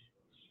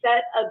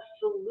set of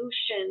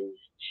solutions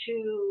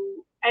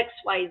to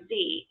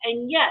XYZ.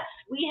 And yes,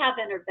 we have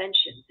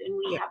interventions and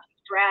we yeah, have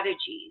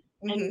strategies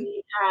and mhm,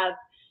 we have,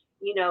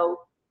 you know,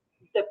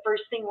 the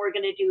first thing we're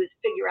going to do is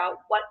figure out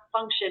what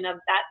function of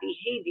that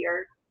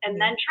behavior and mhm,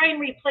 then try and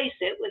replace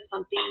it with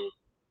something,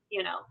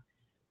 you know,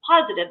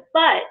 positive.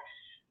 But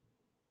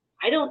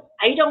I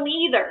don't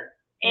either.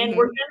 And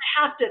we're mhm, going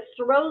to have to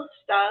throw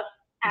stuff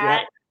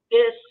yep, at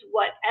this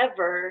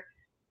whatever,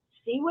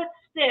 see what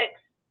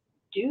sticks,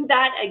 do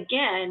that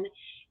again,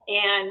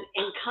 and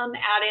come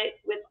at it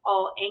with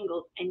all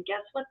angles. And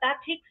guess what? That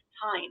takes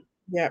time.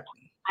 yep,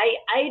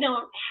 I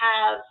don't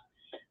have,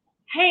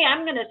 hey,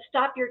 I'm going to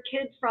stop your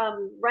kid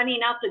from running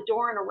out the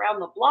door and around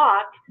the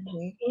block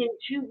mhm, in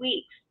 2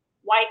 weeks.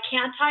 Why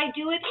can't I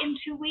do it in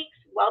 2 weeks?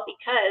 Well,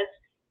 because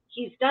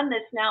he's done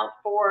this now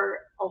for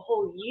a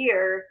whole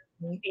year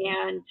mhm,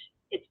 and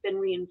it's been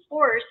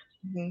reinforced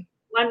mhm,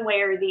 one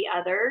way or the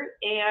other,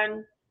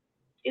 and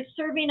it's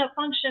serving a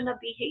function of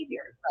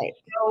behavior. right,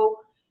 So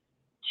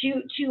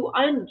to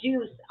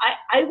undo,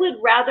 I would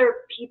rather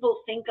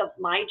people think of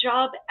my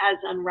job as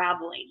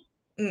unraveling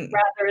mm,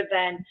 rather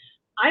than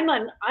I'm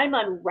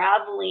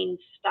unraveling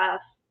stuff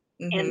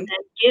and mhm, then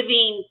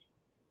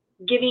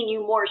giving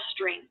you more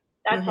strength.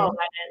 That's all mhm,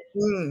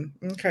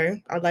 that is.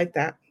 okay, I like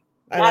that.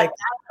 I like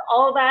That's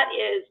all that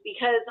is,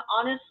 because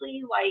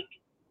honestly, like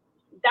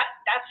that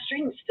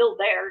string's still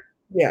there.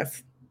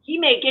 yes, He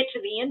may get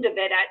to the end of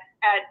it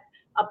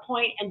at a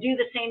point and do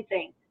the same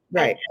thing.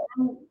 And right,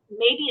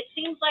 maybe it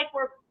seems like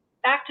we're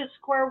back to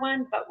square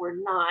one, but we're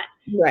not.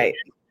 It's right,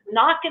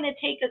 not going to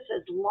take us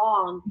as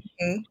long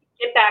mhm,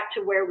 to get back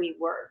to where we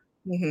were.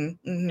 mhm,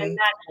 And mhm,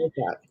 that's, I like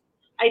that,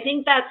 I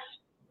think that's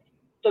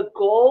the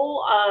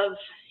goal of,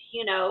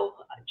 you know,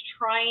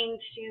 trying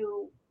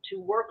to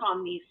work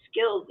on these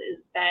skills is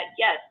that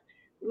yes,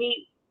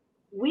 we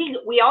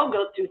we all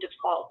go through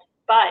default,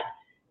 but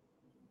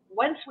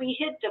once we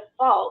hit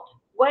default,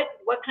 what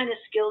kind of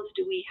skills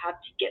do we have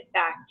to get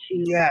back to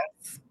yes,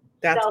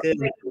 that's good,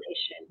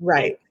 self-regulation? And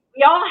right,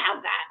 we all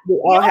have that. we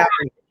We all all have have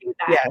it, to do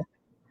that. yes,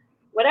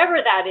 Whatever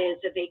that is,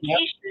 a yep,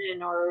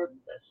 vacation or a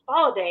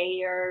spa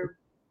day or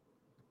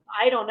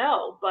I don't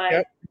know, but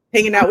yep,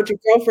 hanging out with your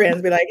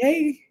girlfriends, be like,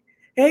 "Hey,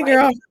 right.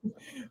 girl,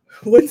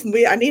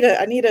 I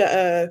need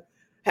a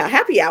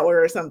happy hour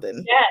or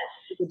something." Yes.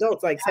 With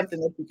adults, like something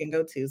that you can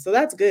go to. So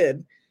that's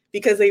good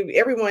because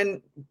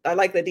everyone, I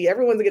like the idea.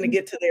 Everyone's going to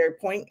get to their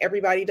point.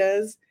 Everybody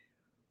does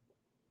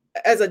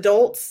as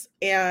adults.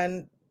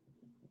 And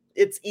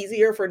it's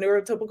easier for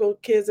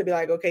neurotypical kids to be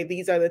like, okay,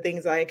 these are the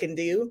things I can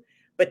do.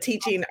 But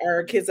teaching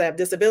our kids that have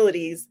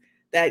disabilities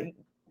that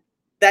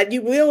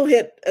you will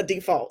hit a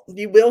default.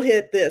 You will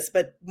hit this.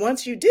 But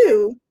once you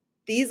do,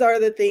 these are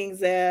the things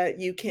that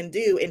you can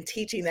do, and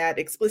teaching that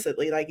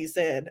explicitly, like you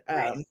said.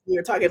 Right. We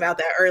were talking about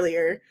that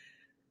earlier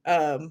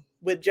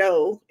with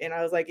Joe, and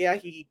I was like, yeah,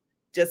 he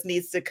just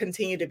needs to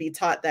continue to be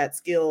taught that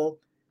skill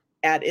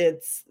at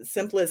its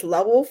simplest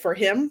level for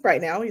him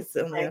right now. He's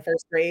only Right. in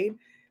first grade.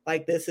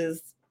 Like, this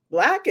is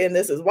black and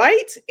this is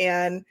white,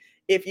 and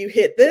if you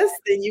hit this,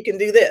 then you can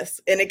do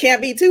this, and it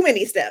can't be too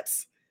many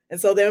steps. And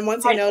so then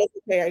once he Right. knows,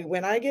 okay,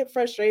 when I get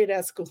frustrated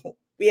at school,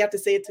 we have to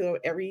say it to him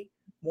every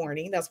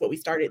morning. That's what we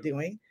started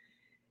doing,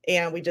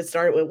 and we just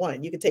started with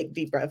one. You can take a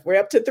deep breath. We're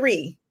up to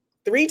three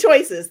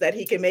choices that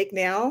he can make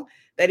now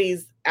that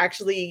he's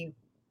actually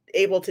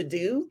able to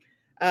do.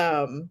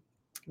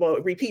 Well,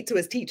 repeat to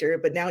his teacher,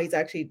 but now he's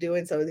actually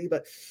doing so.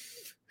 But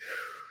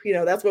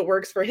that's what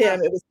works for Yeah.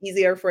 him. It was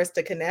easier for us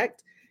to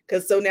connect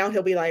because so now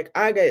he'll be like,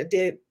 I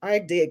did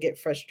get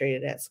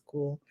frustrated at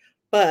school,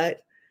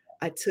 but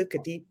I took a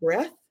deep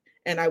breath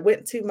and I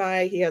went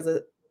to he has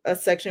a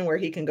section where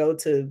he can go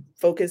to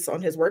focus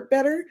on his work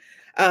better.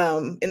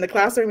 In the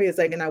classroom, he was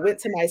like, and I went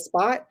to my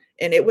spot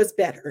and it was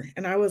better.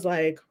 And I was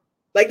like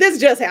this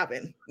just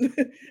happened.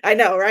 I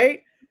know,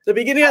 right? The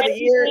beginning of I the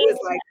year mean, is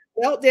like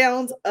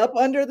meltdowns up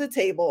under the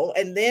table,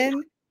 and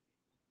then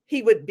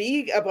he would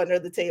be up under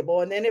the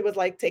table, and then it was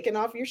like taking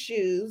off your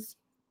shoes.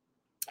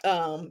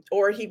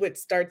 Or he would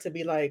start to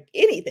be like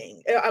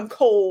anything. I'm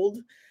cold.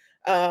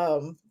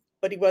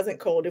 But he wasn't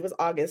cold. It was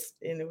August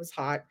and it was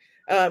hot.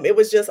 It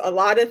was just a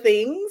lot of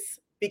things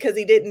because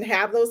he didn't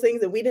have those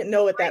things, and we didn't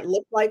know what right. that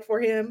looked like for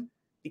him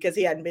because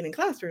he hadn't been in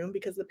classroom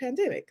because of the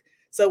pandemic.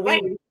 So we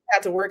Right.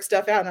 had to work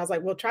stuff out. And I was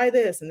like, well, try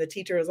this. And the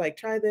teacher was like,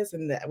 try this.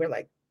 And we're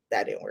like,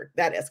 that didn't work.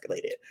 That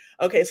escalated.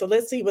 Okay, so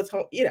let's see what's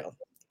home,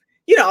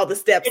 all the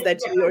steps that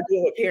you are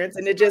doing with parents.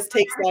 And it just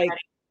takes like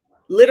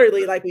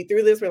literally like we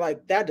threw this, we're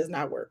like, that does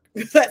not work.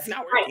 That's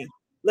not working.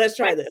 Let's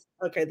try this.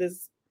 Okay,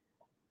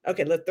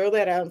 let's throw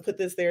that out and put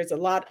this there. It's a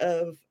lot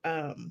of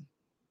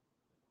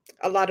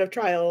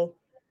trial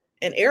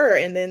and error.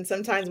 And then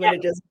sometimes when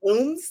it just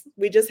booms,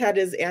 we just had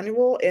his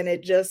annual and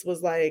it just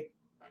was like,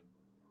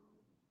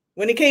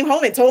 when he came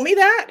home and told me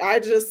that, I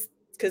just,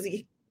 because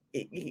he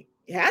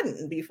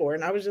hadn't before.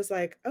 And I was just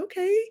like,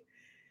 okay.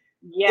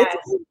 Yes.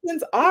 It's been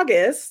since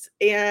August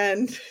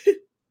and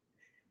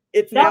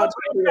it's now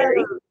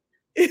January.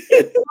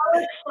 It's so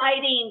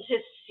exciting to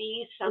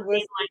see something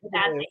like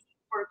that you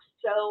worked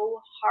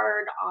so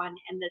hard on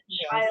and the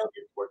child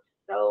has worked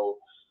so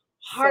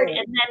hard and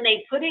then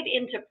they put it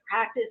into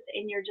practice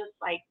and you're just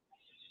like,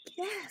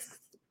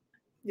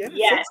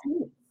 yes.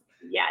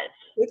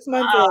 6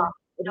 months of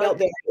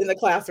meltdown in the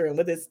classroom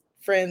with his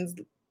friends,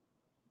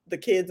 the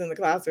kids in the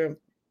classroom.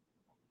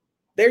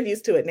 They're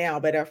used to it now,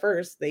 but at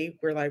first they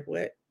were like,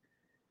 what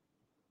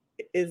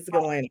is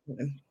going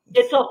on?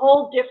 It's a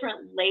whole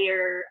different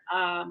layer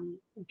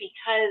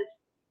because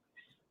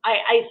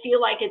I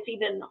feel like it's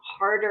even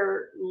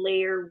harder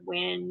layer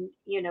when,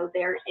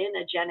 they're in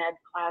a gen ed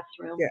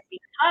classroom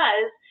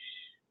because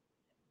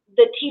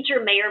the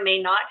teacher may or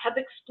may not have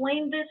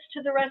explained this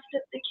to the rest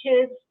of the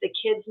kids. The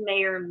kids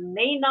may or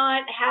may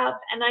not have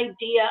an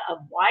idea of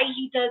why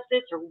he does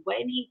this or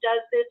when he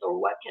does this or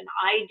what can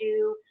I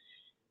do.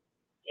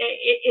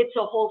 It's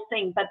a whole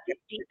thing, but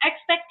the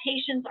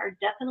expectations are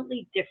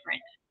definitely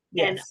different.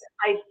 Yes. And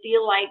I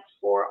feel like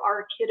for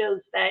our kiddos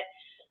that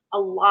a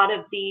lot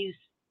of these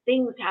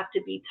things have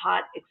to be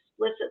taught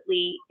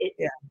explicitly.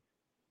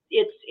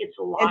 It's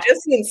a lot. And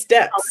just in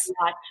steps.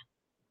 A lot.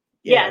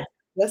 Yes.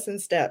 Just in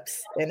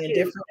steps and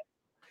in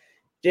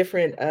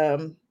different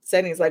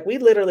settings. Like we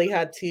literally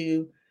had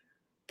to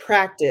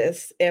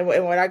practice. And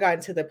what I got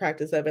into the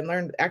practice of and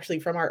learned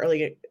actually from our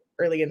early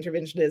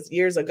interventionists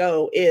years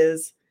ago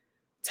is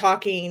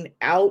talking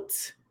out,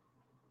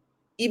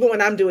 even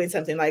when I'm doing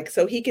something, like,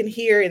 so he can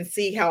hear and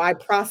see how I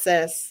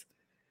process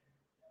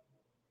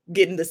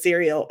getting the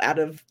cereal out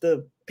of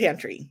the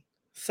pantry.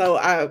 So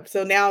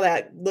now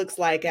that looks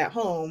like at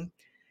home,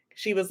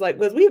 she was like,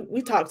 because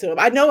we talked to him.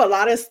 I know a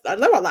lot of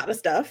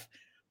stuff,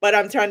 but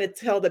I'm trying to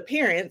tell the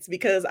parents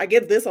because I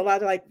get this a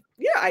lot of like,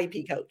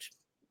 IEP coach,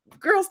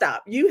 girl,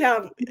 stop. You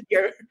have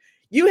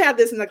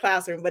this in the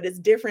classroom, but it's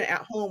different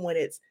at home when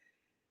it's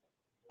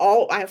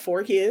I have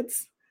 4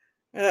 kids.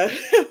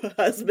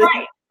 Husband,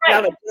 right. I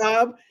have a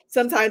job.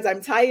 Sometimes I'm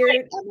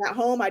tired. I'm at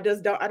home. I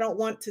don't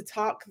want to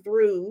talk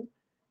through,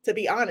 to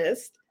be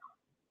honest,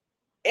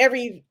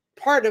 every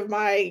part of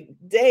my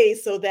day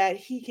so that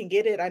he can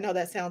get it. I know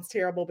that sounds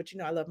terrible, but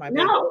I love my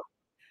baby.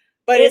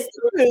 But it's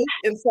true.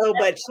 And so,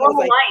 but she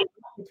was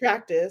like,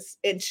 practice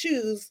and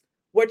choose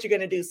what you're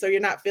going to do. So you're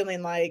not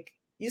feeling like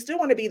you still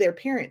want to be their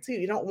parent too.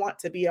 You don't want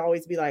to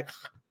always be like,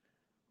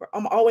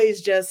 I'm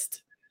always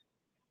just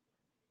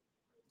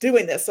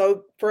doing this.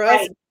 So for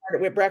us,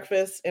 started with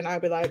breakfast and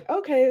I'd be like,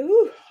 okay,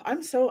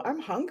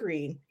 I'm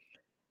hungry.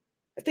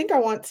 I think I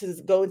want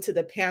to go into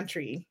the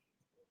pantry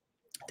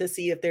to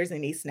see if there's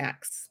any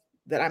snacks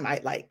that I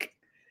might like.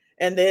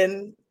 And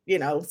then,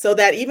 so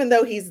that even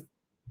though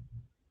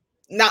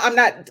I'm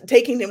not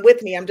taking him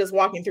with me, I'm just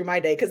walking through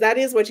my day. Cause that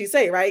is what you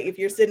say, right? If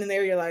you're sitting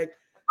there, you're like,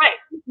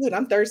 dude,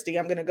 I'm thirsty.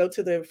 I'm going to go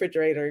to the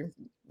refrigerator.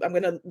 I'm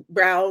going to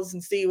browse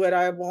and see what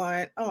I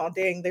want. Oh,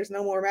 dang, there's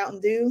no more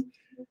Mountain Dew.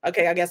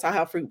 Okay, I guess I'll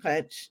have fruit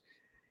punch.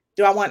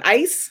 Do I want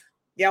ice?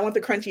 Yeah, I want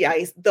the crunchy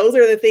ice. Those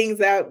are the things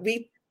that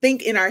we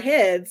think in our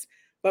heads,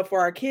 but for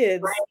our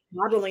kids,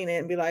 modeling it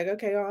and be like,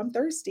 okay, I'm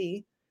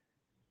thirsty.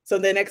 So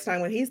the next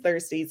time when he's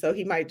thirsty, so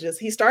he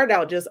started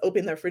out just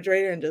opening the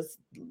refrigerator and just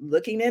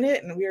looking in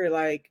it. And we were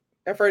like,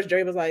 at first,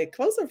 Dre was like,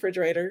 close the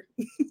refrigerator.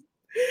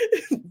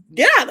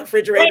 Get out of the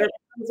refrigerator.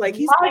 I was like,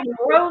 my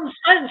grown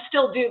sons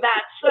still do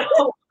that.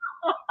 So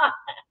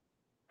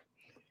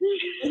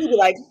he'd be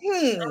like,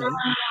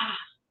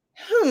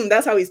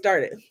 that's how he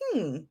started.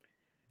 And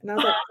I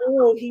was like,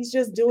 oh, he's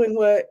just doing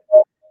what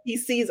he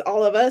sees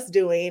all of us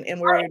doing,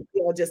 and we're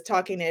just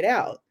talking it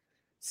out.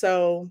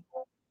 So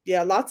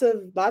yeah, lots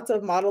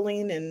of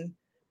modeling and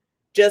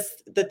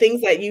just the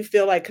things that you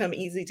feel like come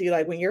easy to you.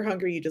 Like when you're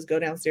hungry, you just go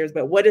downstairs.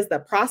 But what is the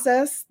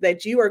process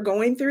that you are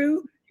going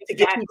through to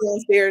get you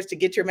downstairs, to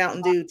get your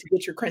Mountain Dew, to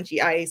get your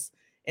crunchy ice,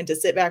 and to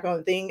sit back on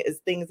the thing is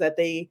things that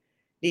they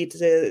need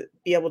to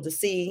be able to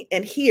see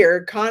and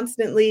hear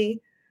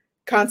constantly.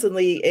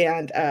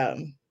 And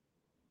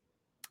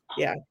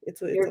you're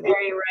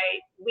very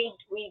right.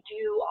 We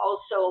do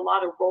also a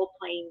lot of role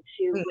playing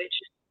too, which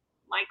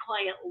my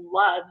client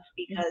loves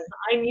because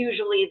I'm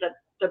usually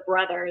the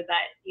brother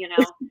that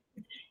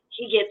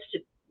he gets to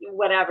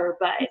whatever,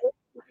 but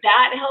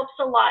that helps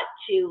a lot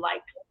too.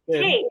 Like,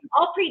 hey,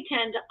 I'll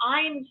pretend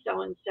I'm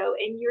so and so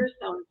and you're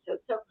so and so.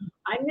 So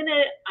I'm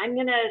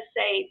gonna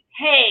say,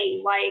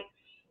 hey, like,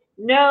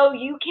 no,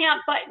 you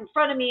can't butt in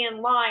front of me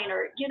in line,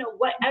 or,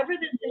 whatever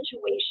the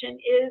situation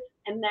is,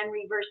 and then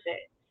reverse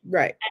it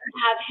Right. and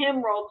have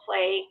him role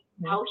play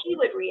how he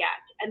would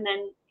react. And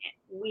then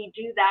we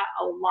do that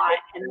a lot,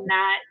 and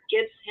that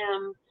gives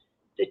him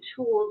the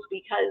tools,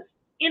 because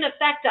in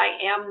effect I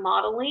am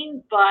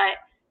modeling, but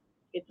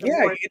it's a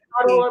Yeah. more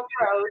subtle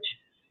approach,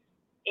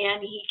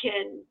 and he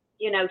can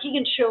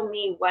show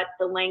me what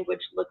the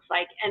language looks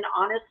like. And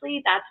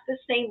honestly, that's the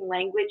same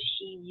language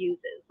he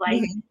uses.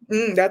 Like,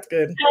 That's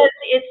good. because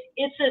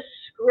it's a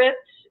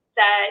script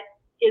that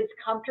is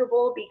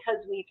comfortable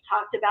because we've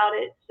talked about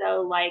it.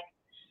 So, like,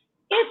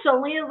 it's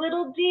only a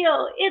little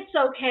deal. It's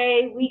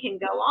okay. We can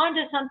go on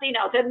to something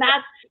else. And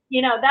that's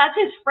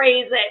his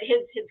phrase,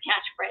 his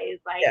catchphrase.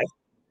 Like, Yes.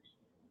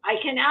 I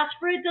can ask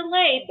for a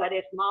delay, but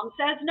if mom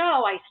says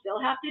no, I still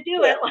have to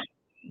do Yep. it. Like,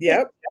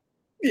 Yep.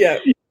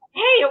 Yep.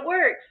 hey, it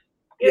works.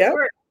 It Yep.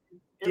 works.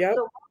 And Yep.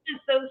 so long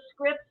as those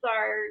scripts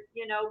are,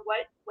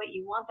 what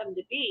you want them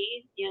to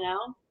be,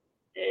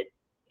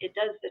 it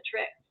does the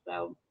trick.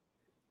 So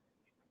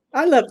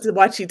I love to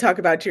watch you talk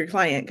about your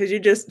client, because you're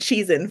just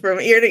cheesing from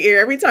ear to ear.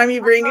 Every time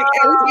you bring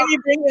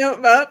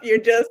him up, you're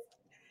just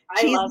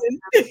I love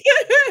cheesing.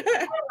 I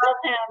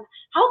love him.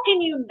 How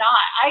can you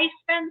not? I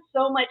spend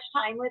so much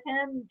time with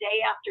him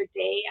day after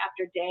day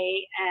after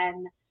day,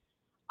 and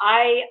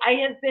I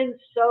have been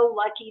so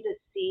lucky to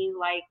see,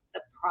 like,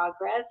 the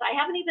progress. I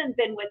haven't even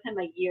been with him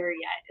a year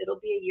yet. It'll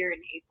be a year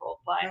in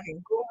April, but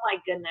oh my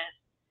goodness,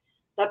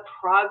 the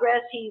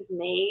progress he's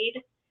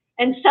made.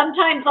 And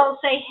sometimes I'll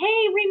say,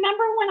 hey,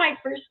 remember when I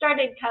first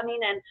started coming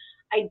and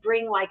I'd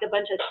bring like a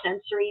bunch of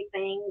sensory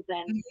things,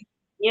 and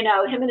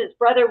him and his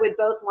brother would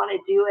both want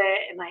to do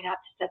it, and I'd have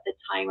to set the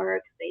timer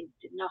because they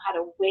didn't know how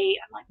to wait.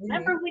 I'm like,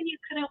 remember when you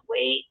couldn't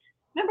wait?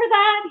 Remember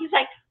that? He's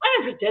like, I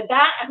never did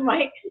that. I'm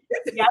like,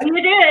 yeah,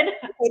 you did.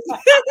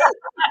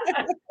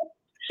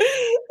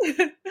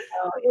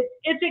 So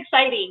it's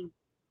exciting.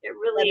 It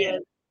really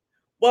is.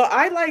 Well,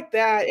 I like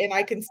that, and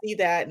I can see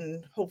that,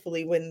 and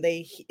hopefully when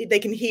they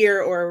can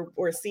hear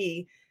or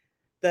see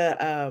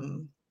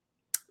the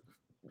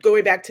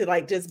going back to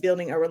like just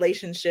building a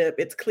relationship,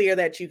 it's clear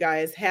that you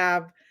guys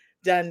have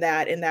done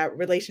that, and that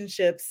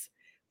relationships,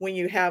 when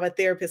you have a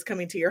therapist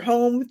coming to your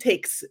home,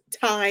 takes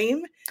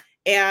time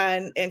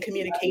and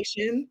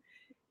communication,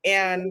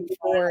 and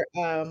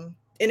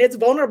it's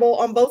vulnerable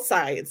on both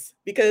sides,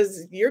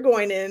 because you're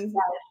going in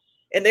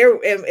and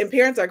and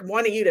parents are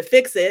wanting you to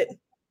fix it,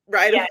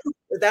 right? Yes.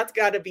 That's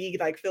got to be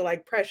like, feel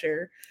like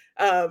pressure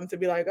to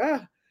be like,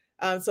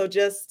 so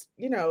just,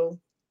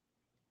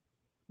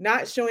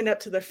 not showing up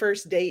to the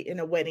first date in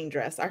a wedding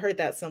dress. I heard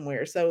that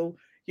somewhere. So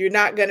you're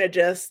not gonna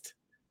just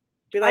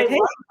be like, hey,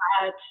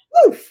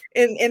 woof,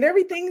 and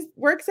everything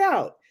works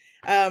out.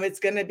 It's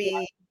gonna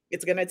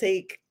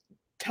take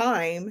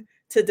time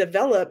to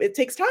develop. It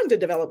takes time to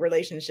develop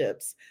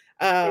relationships.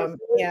 And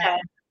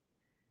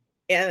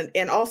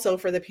also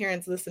for the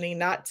parents listening,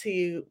 not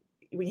to,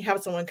 when you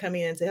have someone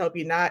coming in to help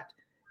you, not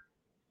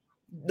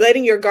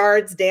letting your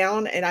guards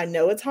down. And I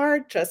know it's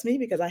hard, trust me,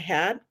 because I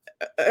had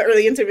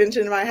early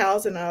intervention in my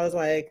house, and I was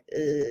like,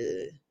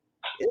 they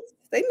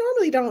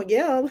normally don't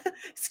yell.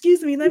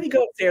 Excuse me, let me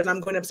go upstairs.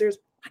 I'm going upstairs.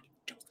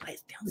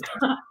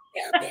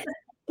 Downstairs.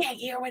 Can't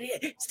hear what it is.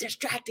 It's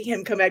distracting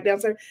him. Come back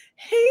downstairs.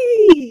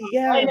 Hey,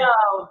 yeah. I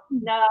know.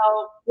 No.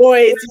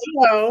 Boys,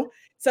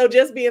 So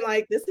just being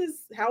like, this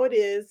is how it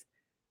is.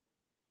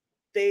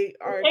 It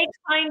takes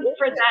time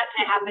for that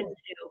to happen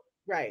too.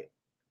 Right.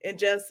 And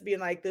just being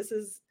like, this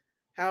is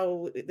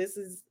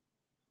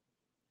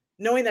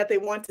knowing that they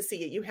want to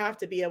see it. You have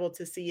to be able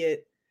to see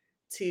it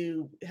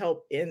to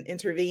help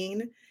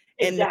intervene.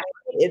 Exactly.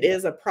 And it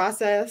is a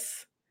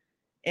process,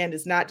 and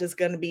it's not just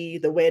going to be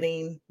the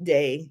wedding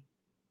day.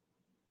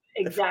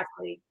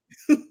 Exactly.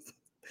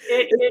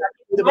 It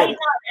might not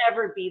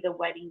ever be the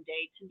wedding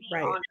day, to be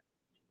honest.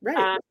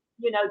 Right.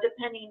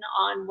 Depending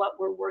on what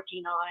we're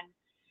working on.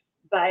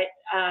 But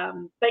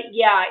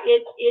yeah,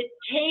 it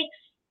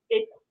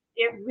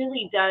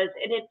really does.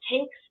 And it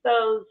takes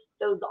those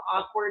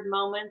awkward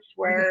moments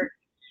where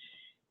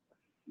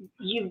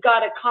you've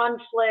got a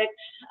conflict.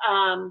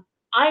 I'm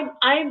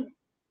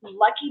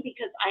lucky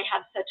because I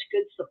have such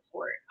good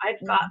support.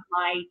 I've got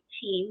my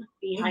team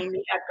behind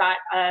me. I've got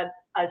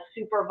a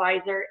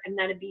supervisor and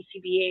then a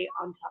BCBA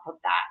on top of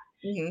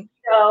that.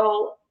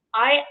 So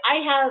I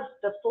have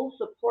the full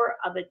support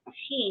of a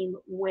team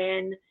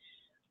when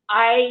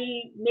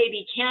I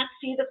maybe can't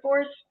see the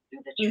forest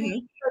through the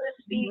trees, so to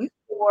speak,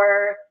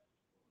 or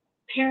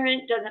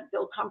parent doesn't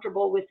feel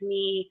comfortable with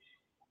me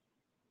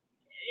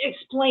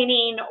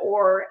explaining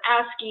or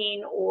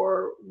asking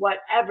or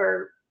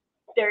whatever.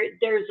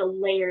 There's a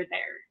layer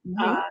there.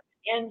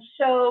 And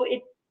so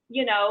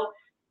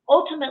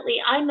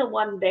ultimately I'm the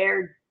one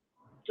there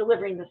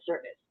delivering the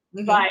service,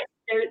 but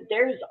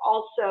there's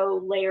also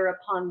layer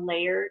upon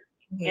layer.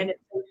 And if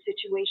those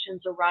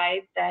situations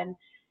arrive, then,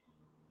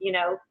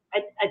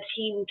 a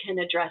team can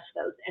address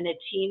those, and a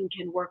team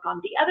can work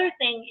on. The other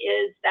thing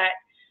is that,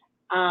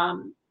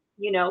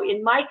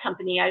 in my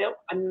company, I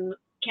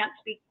can't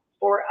speak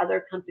for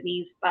other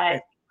companies,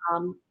 but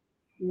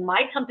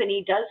my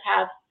company does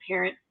have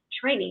parent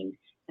training,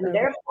 and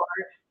therefore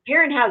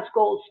parent has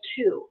goals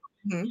too.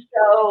 Mhm.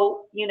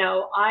 So,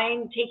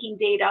 I'm taking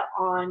data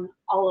on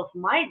all of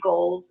my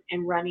goals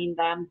and running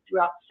them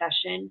throughout the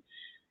session.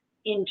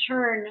 In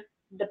turn,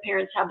 the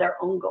parents have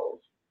their own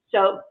goals.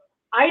 So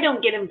I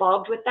don't get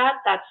involved with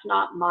that. That's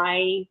not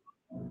my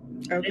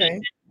Okay.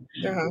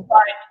 position.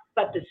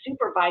 But the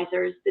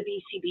supervisors, the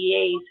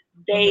BCBAs,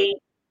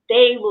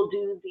 they will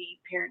do the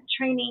parent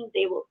training.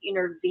 They will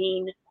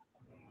intervene.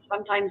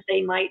 Sometimes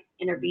they might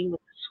intervene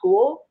with the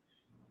school,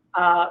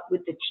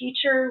 with the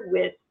teacher,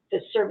 with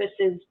the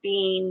services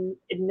being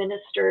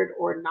administered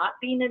or not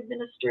being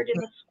administered in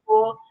the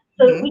school,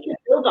 so that we can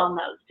build on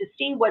those to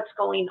see what's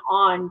going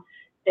on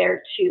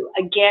there too.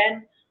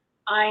 Again,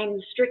 I'm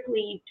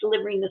strictly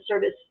delivering the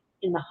service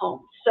in the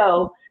home.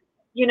 So,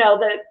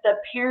 the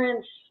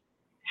parents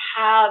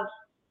have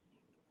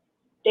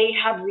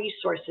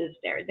resources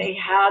there. They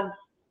have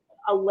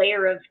a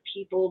layer of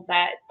people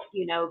that,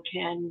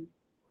 can,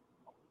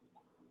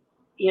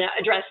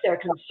 address their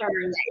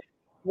concerns,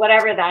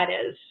 whatever that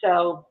is.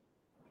 So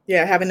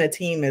yeah, having a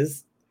team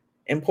is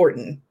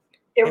important.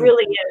 it And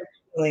really is.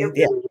 It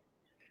yeah. really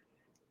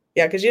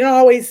Yeah, because you don't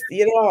always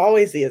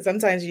see it.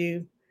 Sometimes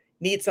you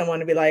need someone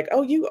to be like,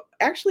 "Oh, you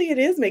actually it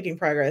is making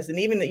progress." And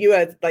even that you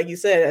as like you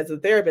said, as a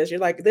therapist, you're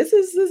like, this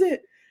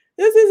isn't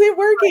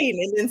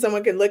working." And then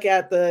someone can look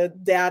at the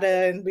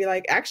data and be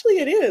like, "Actually,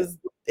 it is."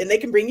 And they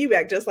can bring you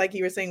back just like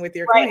you were saying with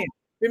your right. client.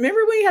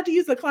 Remember when you had to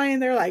use the client,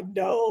 they're like,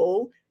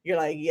 "No." You're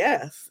like,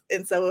 "Yes."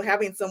 And so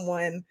having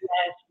someone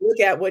Yes. look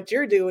at what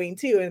you're doing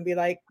too and be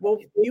like, "Well,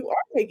 you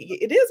are making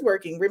it is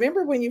working."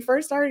 Remember when you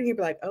first started, you'd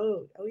be like,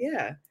 "Oh,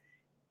 yeah."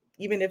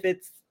 Even if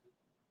it's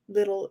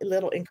little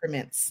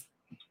increments.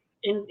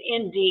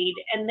 Indeed.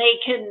 And they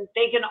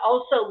can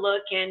also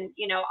look, and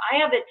I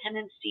have a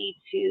tendency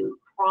to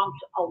prompt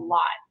a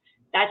lot.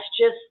 That's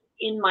just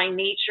in my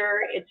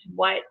nature. It's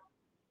what,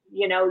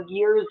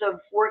 years of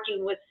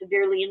working with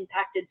severely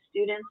impacted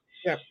students.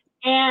 Yeah.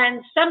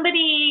 And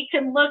somebody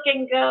can look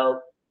and go,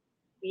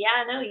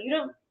 yeah, no, you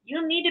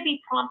don't need to be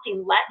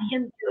prompting. Let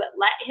him do it.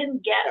 Let him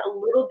get a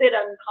little bit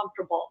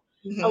uncomfortable,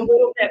 a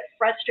little bit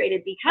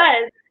frustrated,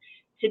 because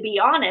to be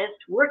honest,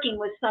 working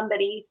with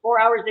somebody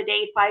 4 hours a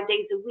day, 5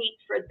 days a week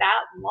for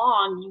that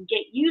long, you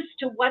get used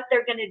to what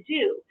they're going to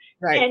do.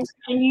 Right.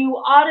 And you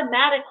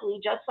automatically,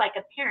 just like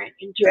a parent,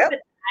 interpret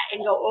that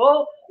and go,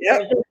 oh,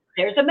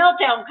 there's a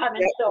meltdown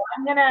coming. So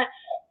I'm going to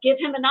give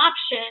him an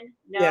option.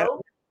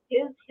 No,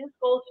 his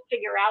goal is to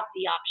figure out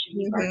the option.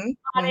 He's already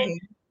got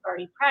it,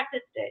 already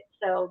practiced it.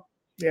 So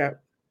yeah,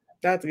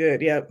 that's good.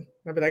 Yep.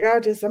 I'll be like,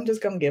 I'm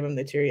just gonna give him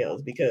the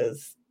Cheerios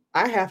because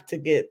I have to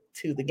get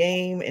to the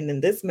game, and then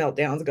this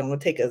meltdown is gonna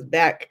take us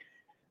back,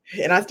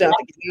 and I still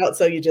have to get out.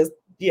 So you just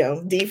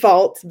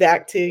default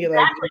back to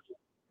exactly.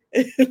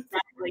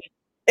 Exactly.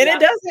 And it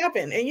does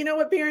happen. And you know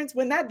what, parents,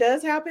 when that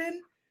does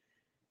happen,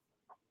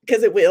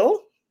 because it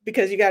will,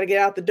 because you got to get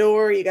out the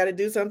door, you got to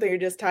do something, you're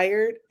just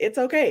tired, it's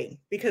okay,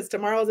 because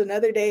tomorrow's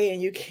another day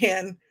and you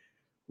can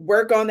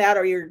work on that,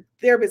 or your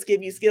therapist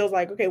give you skills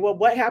like, okay, well,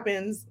 what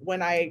happens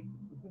when I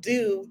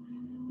do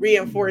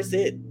reinforce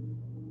it,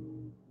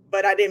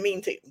 but I didn't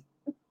mean to.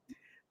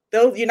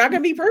 Though you're not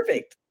going to be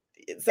perfect.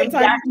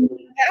 Sometimes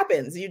it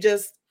happens.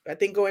 I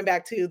think going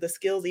back to the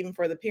skills, even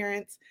for the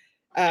parents,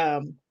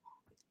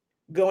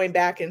 going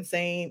back and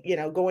saying,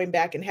 going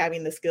back and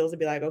having the skills to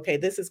be like, okay,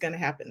 this is going to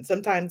happen.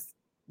 Sometimes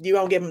you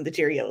won't give them the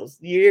Cheerios.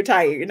 You're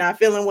tired. You're not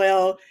feeling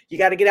well. You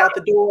got to get out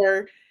the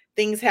door.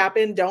 Things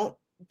happen. Don't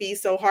be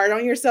so hard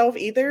on yourself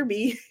either.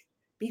 Be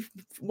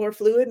more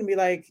fluid and be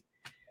like,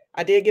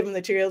 I did give them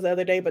the Cheerios the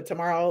other day, but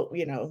tomorrow,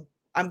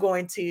 I'm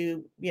going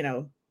to,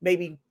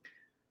 maybe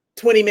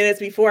 20 minutes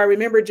before. I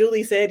remember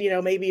Julie said,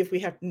 maybe if we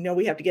have,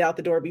 we have to get out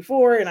the door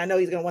before, and I know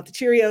he's going to want the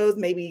Cheerios,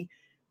 maybe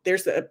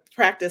there's a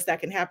practice that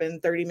can happen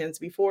 30 minutes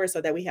before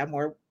so that we have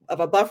more of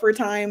a buffer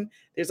time.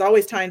 There's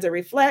always time to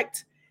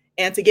reflect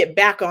and to get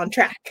back on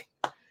track.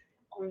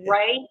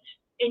 Right.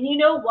 And you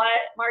know what,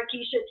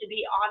 Markeisha, to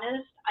be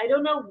honest, I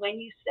don't know when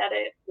you said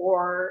it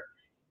or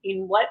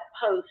in what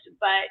post,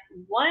 but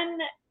one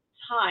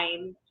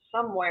time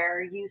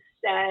somewhere you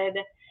said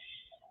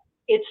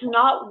it's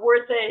not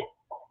worth it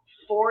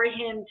for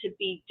him to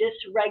be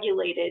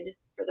dysregulated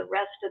for the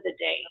rest of the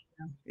day.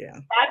 Yeah.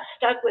 That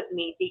stuck with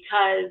me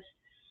because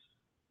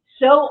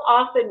so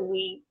often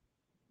we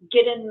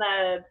get in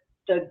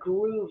the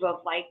groove of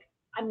like,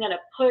 I'm going to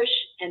push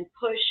and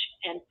push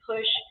and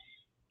push.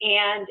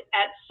 And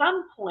at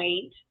some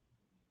point,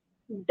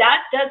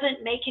 that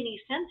doesn't make any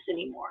sense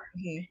anymore.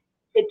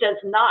 It does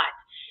not.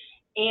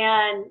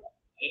 And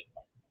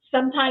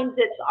sometimes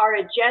it's our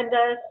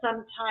agenda,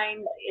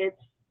 sometimes it's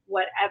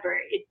whatever.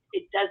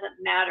 It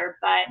doesn't matter.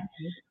 But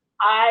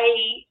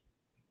I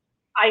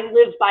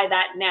live by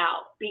that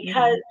now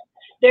because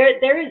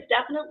there is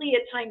definitely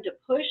a time to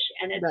push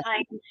and a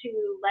time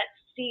to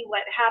let's see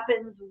what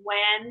happens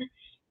when,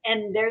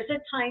 and there's a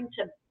time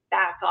to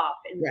back off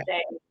and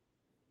say,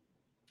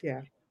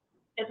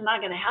 it's not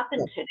going to happen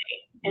today.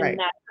 And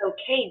that's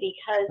okay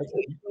because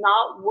it's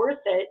not worth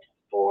it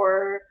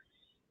for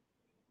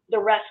the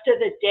rest of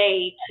the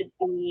day to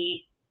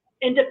be,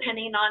 and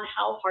depending on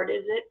how hard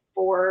is it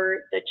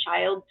for the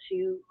child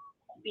to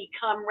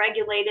become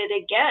regulated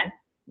again.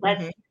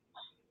 Let's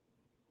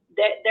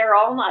they're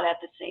all not at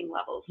the same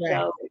level. Right.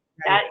 So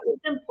that is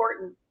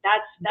important.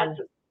 That's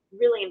a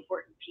really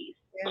important piece.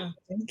 Yeah.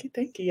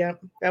 Thank you. Yeah.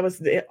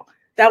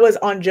 That was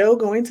on Joe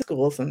going to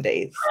school some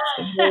days.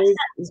 Some days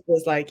it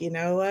was like, you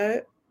know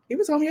what? He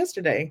was home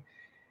yesterday.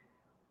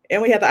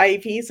 And we had the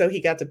IEP, so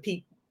he got to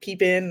peep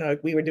in.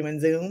 Like we were doing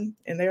Zoom,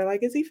 and they were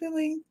like, "Is he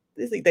feeling?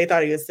 They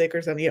thought he was sick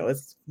or something. You know,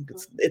 it's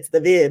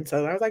the vid."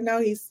 So I was like, "No,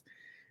 he's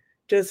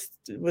just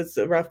it was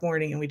a rough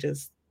morning, and we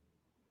just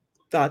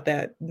thought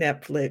that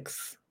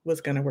Netflix was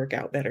going to work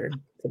out better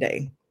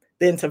today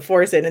than to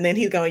force it." And then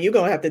he's going, "You're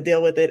going to have to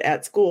deal with it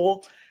at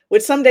school,"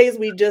 which some days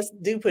we just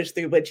do push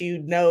through, but you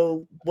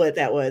know what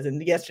that was.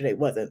 And yesterday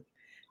wasn't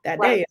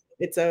that day.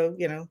 It's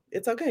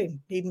it's okay.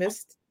 He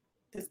missed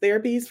his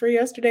therapies for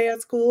yesterday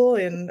at school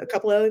and a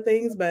couple other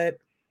things, but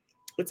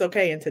it's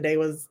okay. And today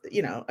was,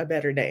 a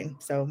better day.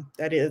 So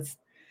that is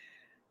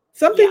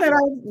something that I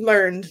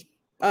learned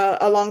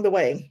along the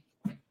way.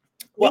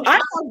 Well,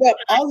 I hogged up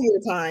all your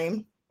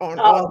time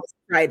on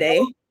Friday.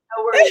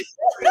 No worries.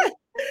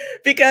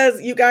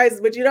 Because you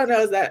guys, what you don't know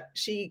is that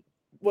she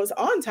was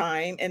on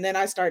time, and then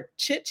I start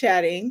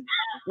chit-chatting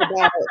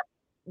about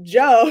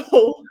Joe,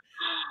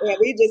 and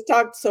we just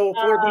talked. So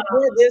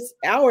before this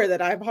hour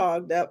that I've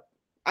hogged up,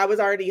 I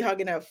was already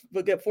hugging up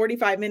a good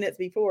 45 minutes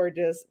before,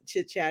 just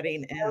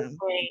chit-chatting, and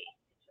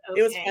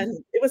it was fun.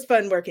 It was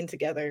fun working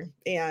together,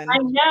 and I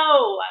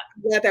know.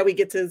 Glad that we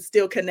get to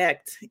still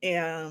connect.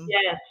 And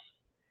yes.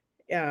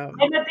 I'm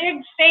a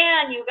big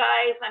fan, you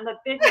guys. I'm a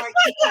big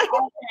Marquita fan.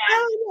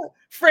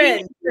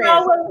 Friend. You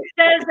know what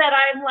says that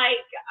I'm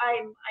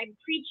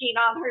preaching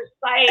on her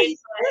site,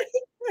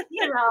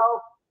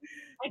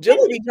 but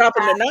Julie be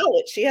dropping the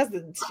knowledge. She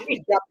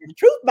be dropping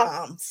truth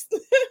bombs.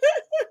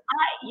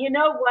 You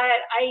know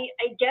what? I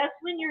guess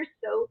when you're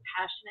so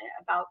passionate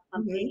about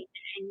something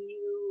and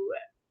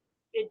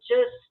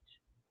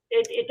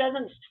it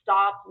doesn't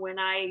stop when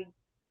I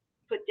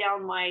put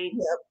down my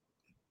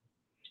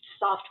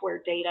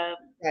software data,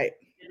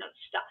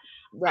 stuff.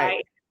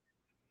 Right.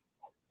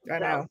 I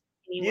know.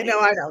 Anyway.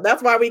 I know.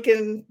 That's why we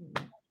can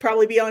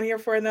probably be on here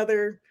for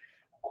the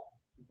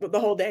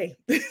whole day.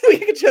 We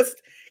could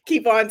just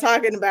keep on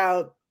talking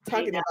about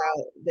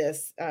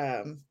this.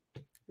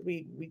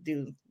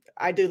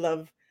 I do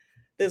love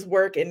this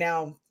work, and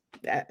now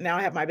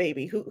I have my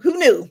baby. Who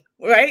knew,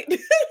 right?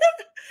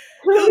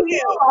 Who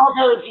knew all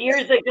those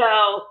years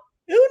ago?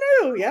 Who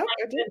knew? Yeah,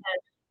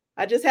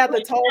 I just had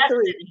the tall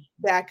three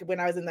back when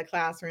I was in the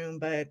classroom,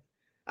 but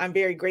I'm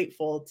very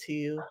grateful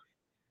to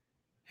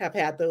have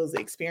had those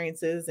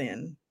experiences.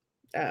 And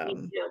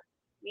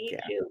me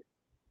too.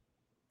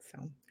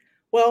 So,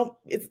 well,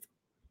 it's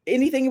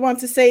anything you want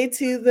to say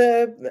to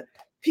the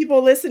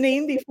people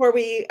listening before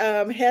we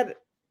head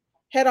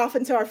off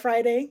into our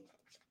Friday?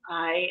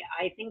 I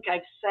think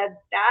I've said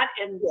that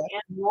and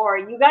more.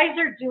 You guys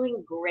are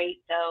doing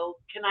great, though.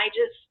 Can I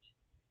just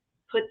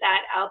put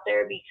that out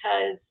there?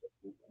 Because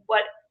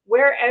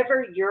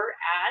wherever you're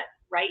at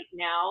right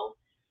now,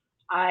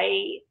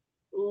 I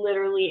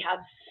literally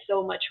have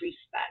so much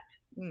respect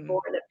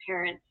for the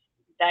parents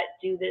that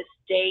do this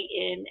day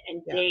in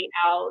and day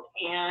out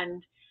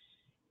and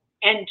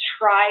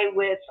try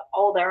with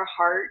all their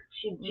heart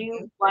to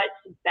do what's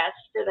best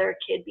for their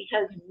kid,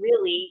 because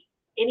really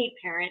any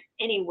parent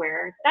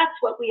anywhere, that's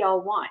what we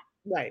all want.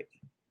 Right.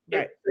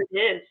 It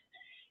is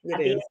at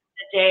the end of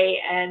the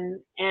day. And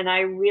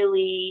I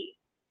really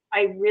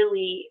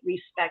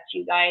respect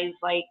you guys.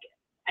 Like,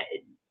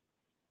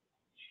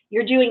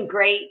 you're doing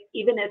great,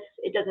 even if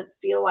it doesn't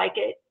feel like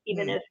it,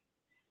 even if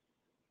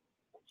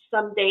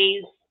some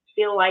days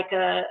feel like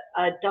a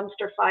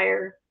dumpster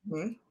fire,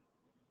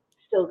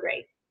 still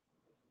great.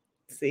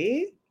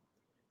 See,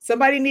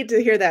 somebody need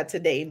to hear that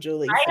today,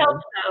 Julie. I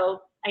hope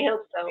so. I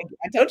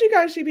told you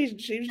guys she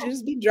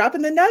just be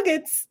dropping the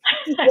nuggets.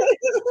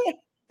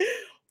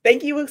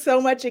 Thank you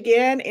so much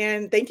again,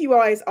 and thank you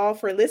guys all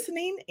for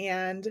listening.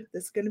 And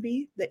this is going to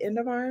be the end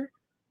of our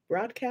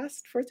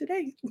broadcast for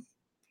today.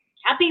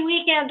 Happy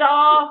weekend,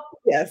 all.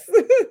 Yes.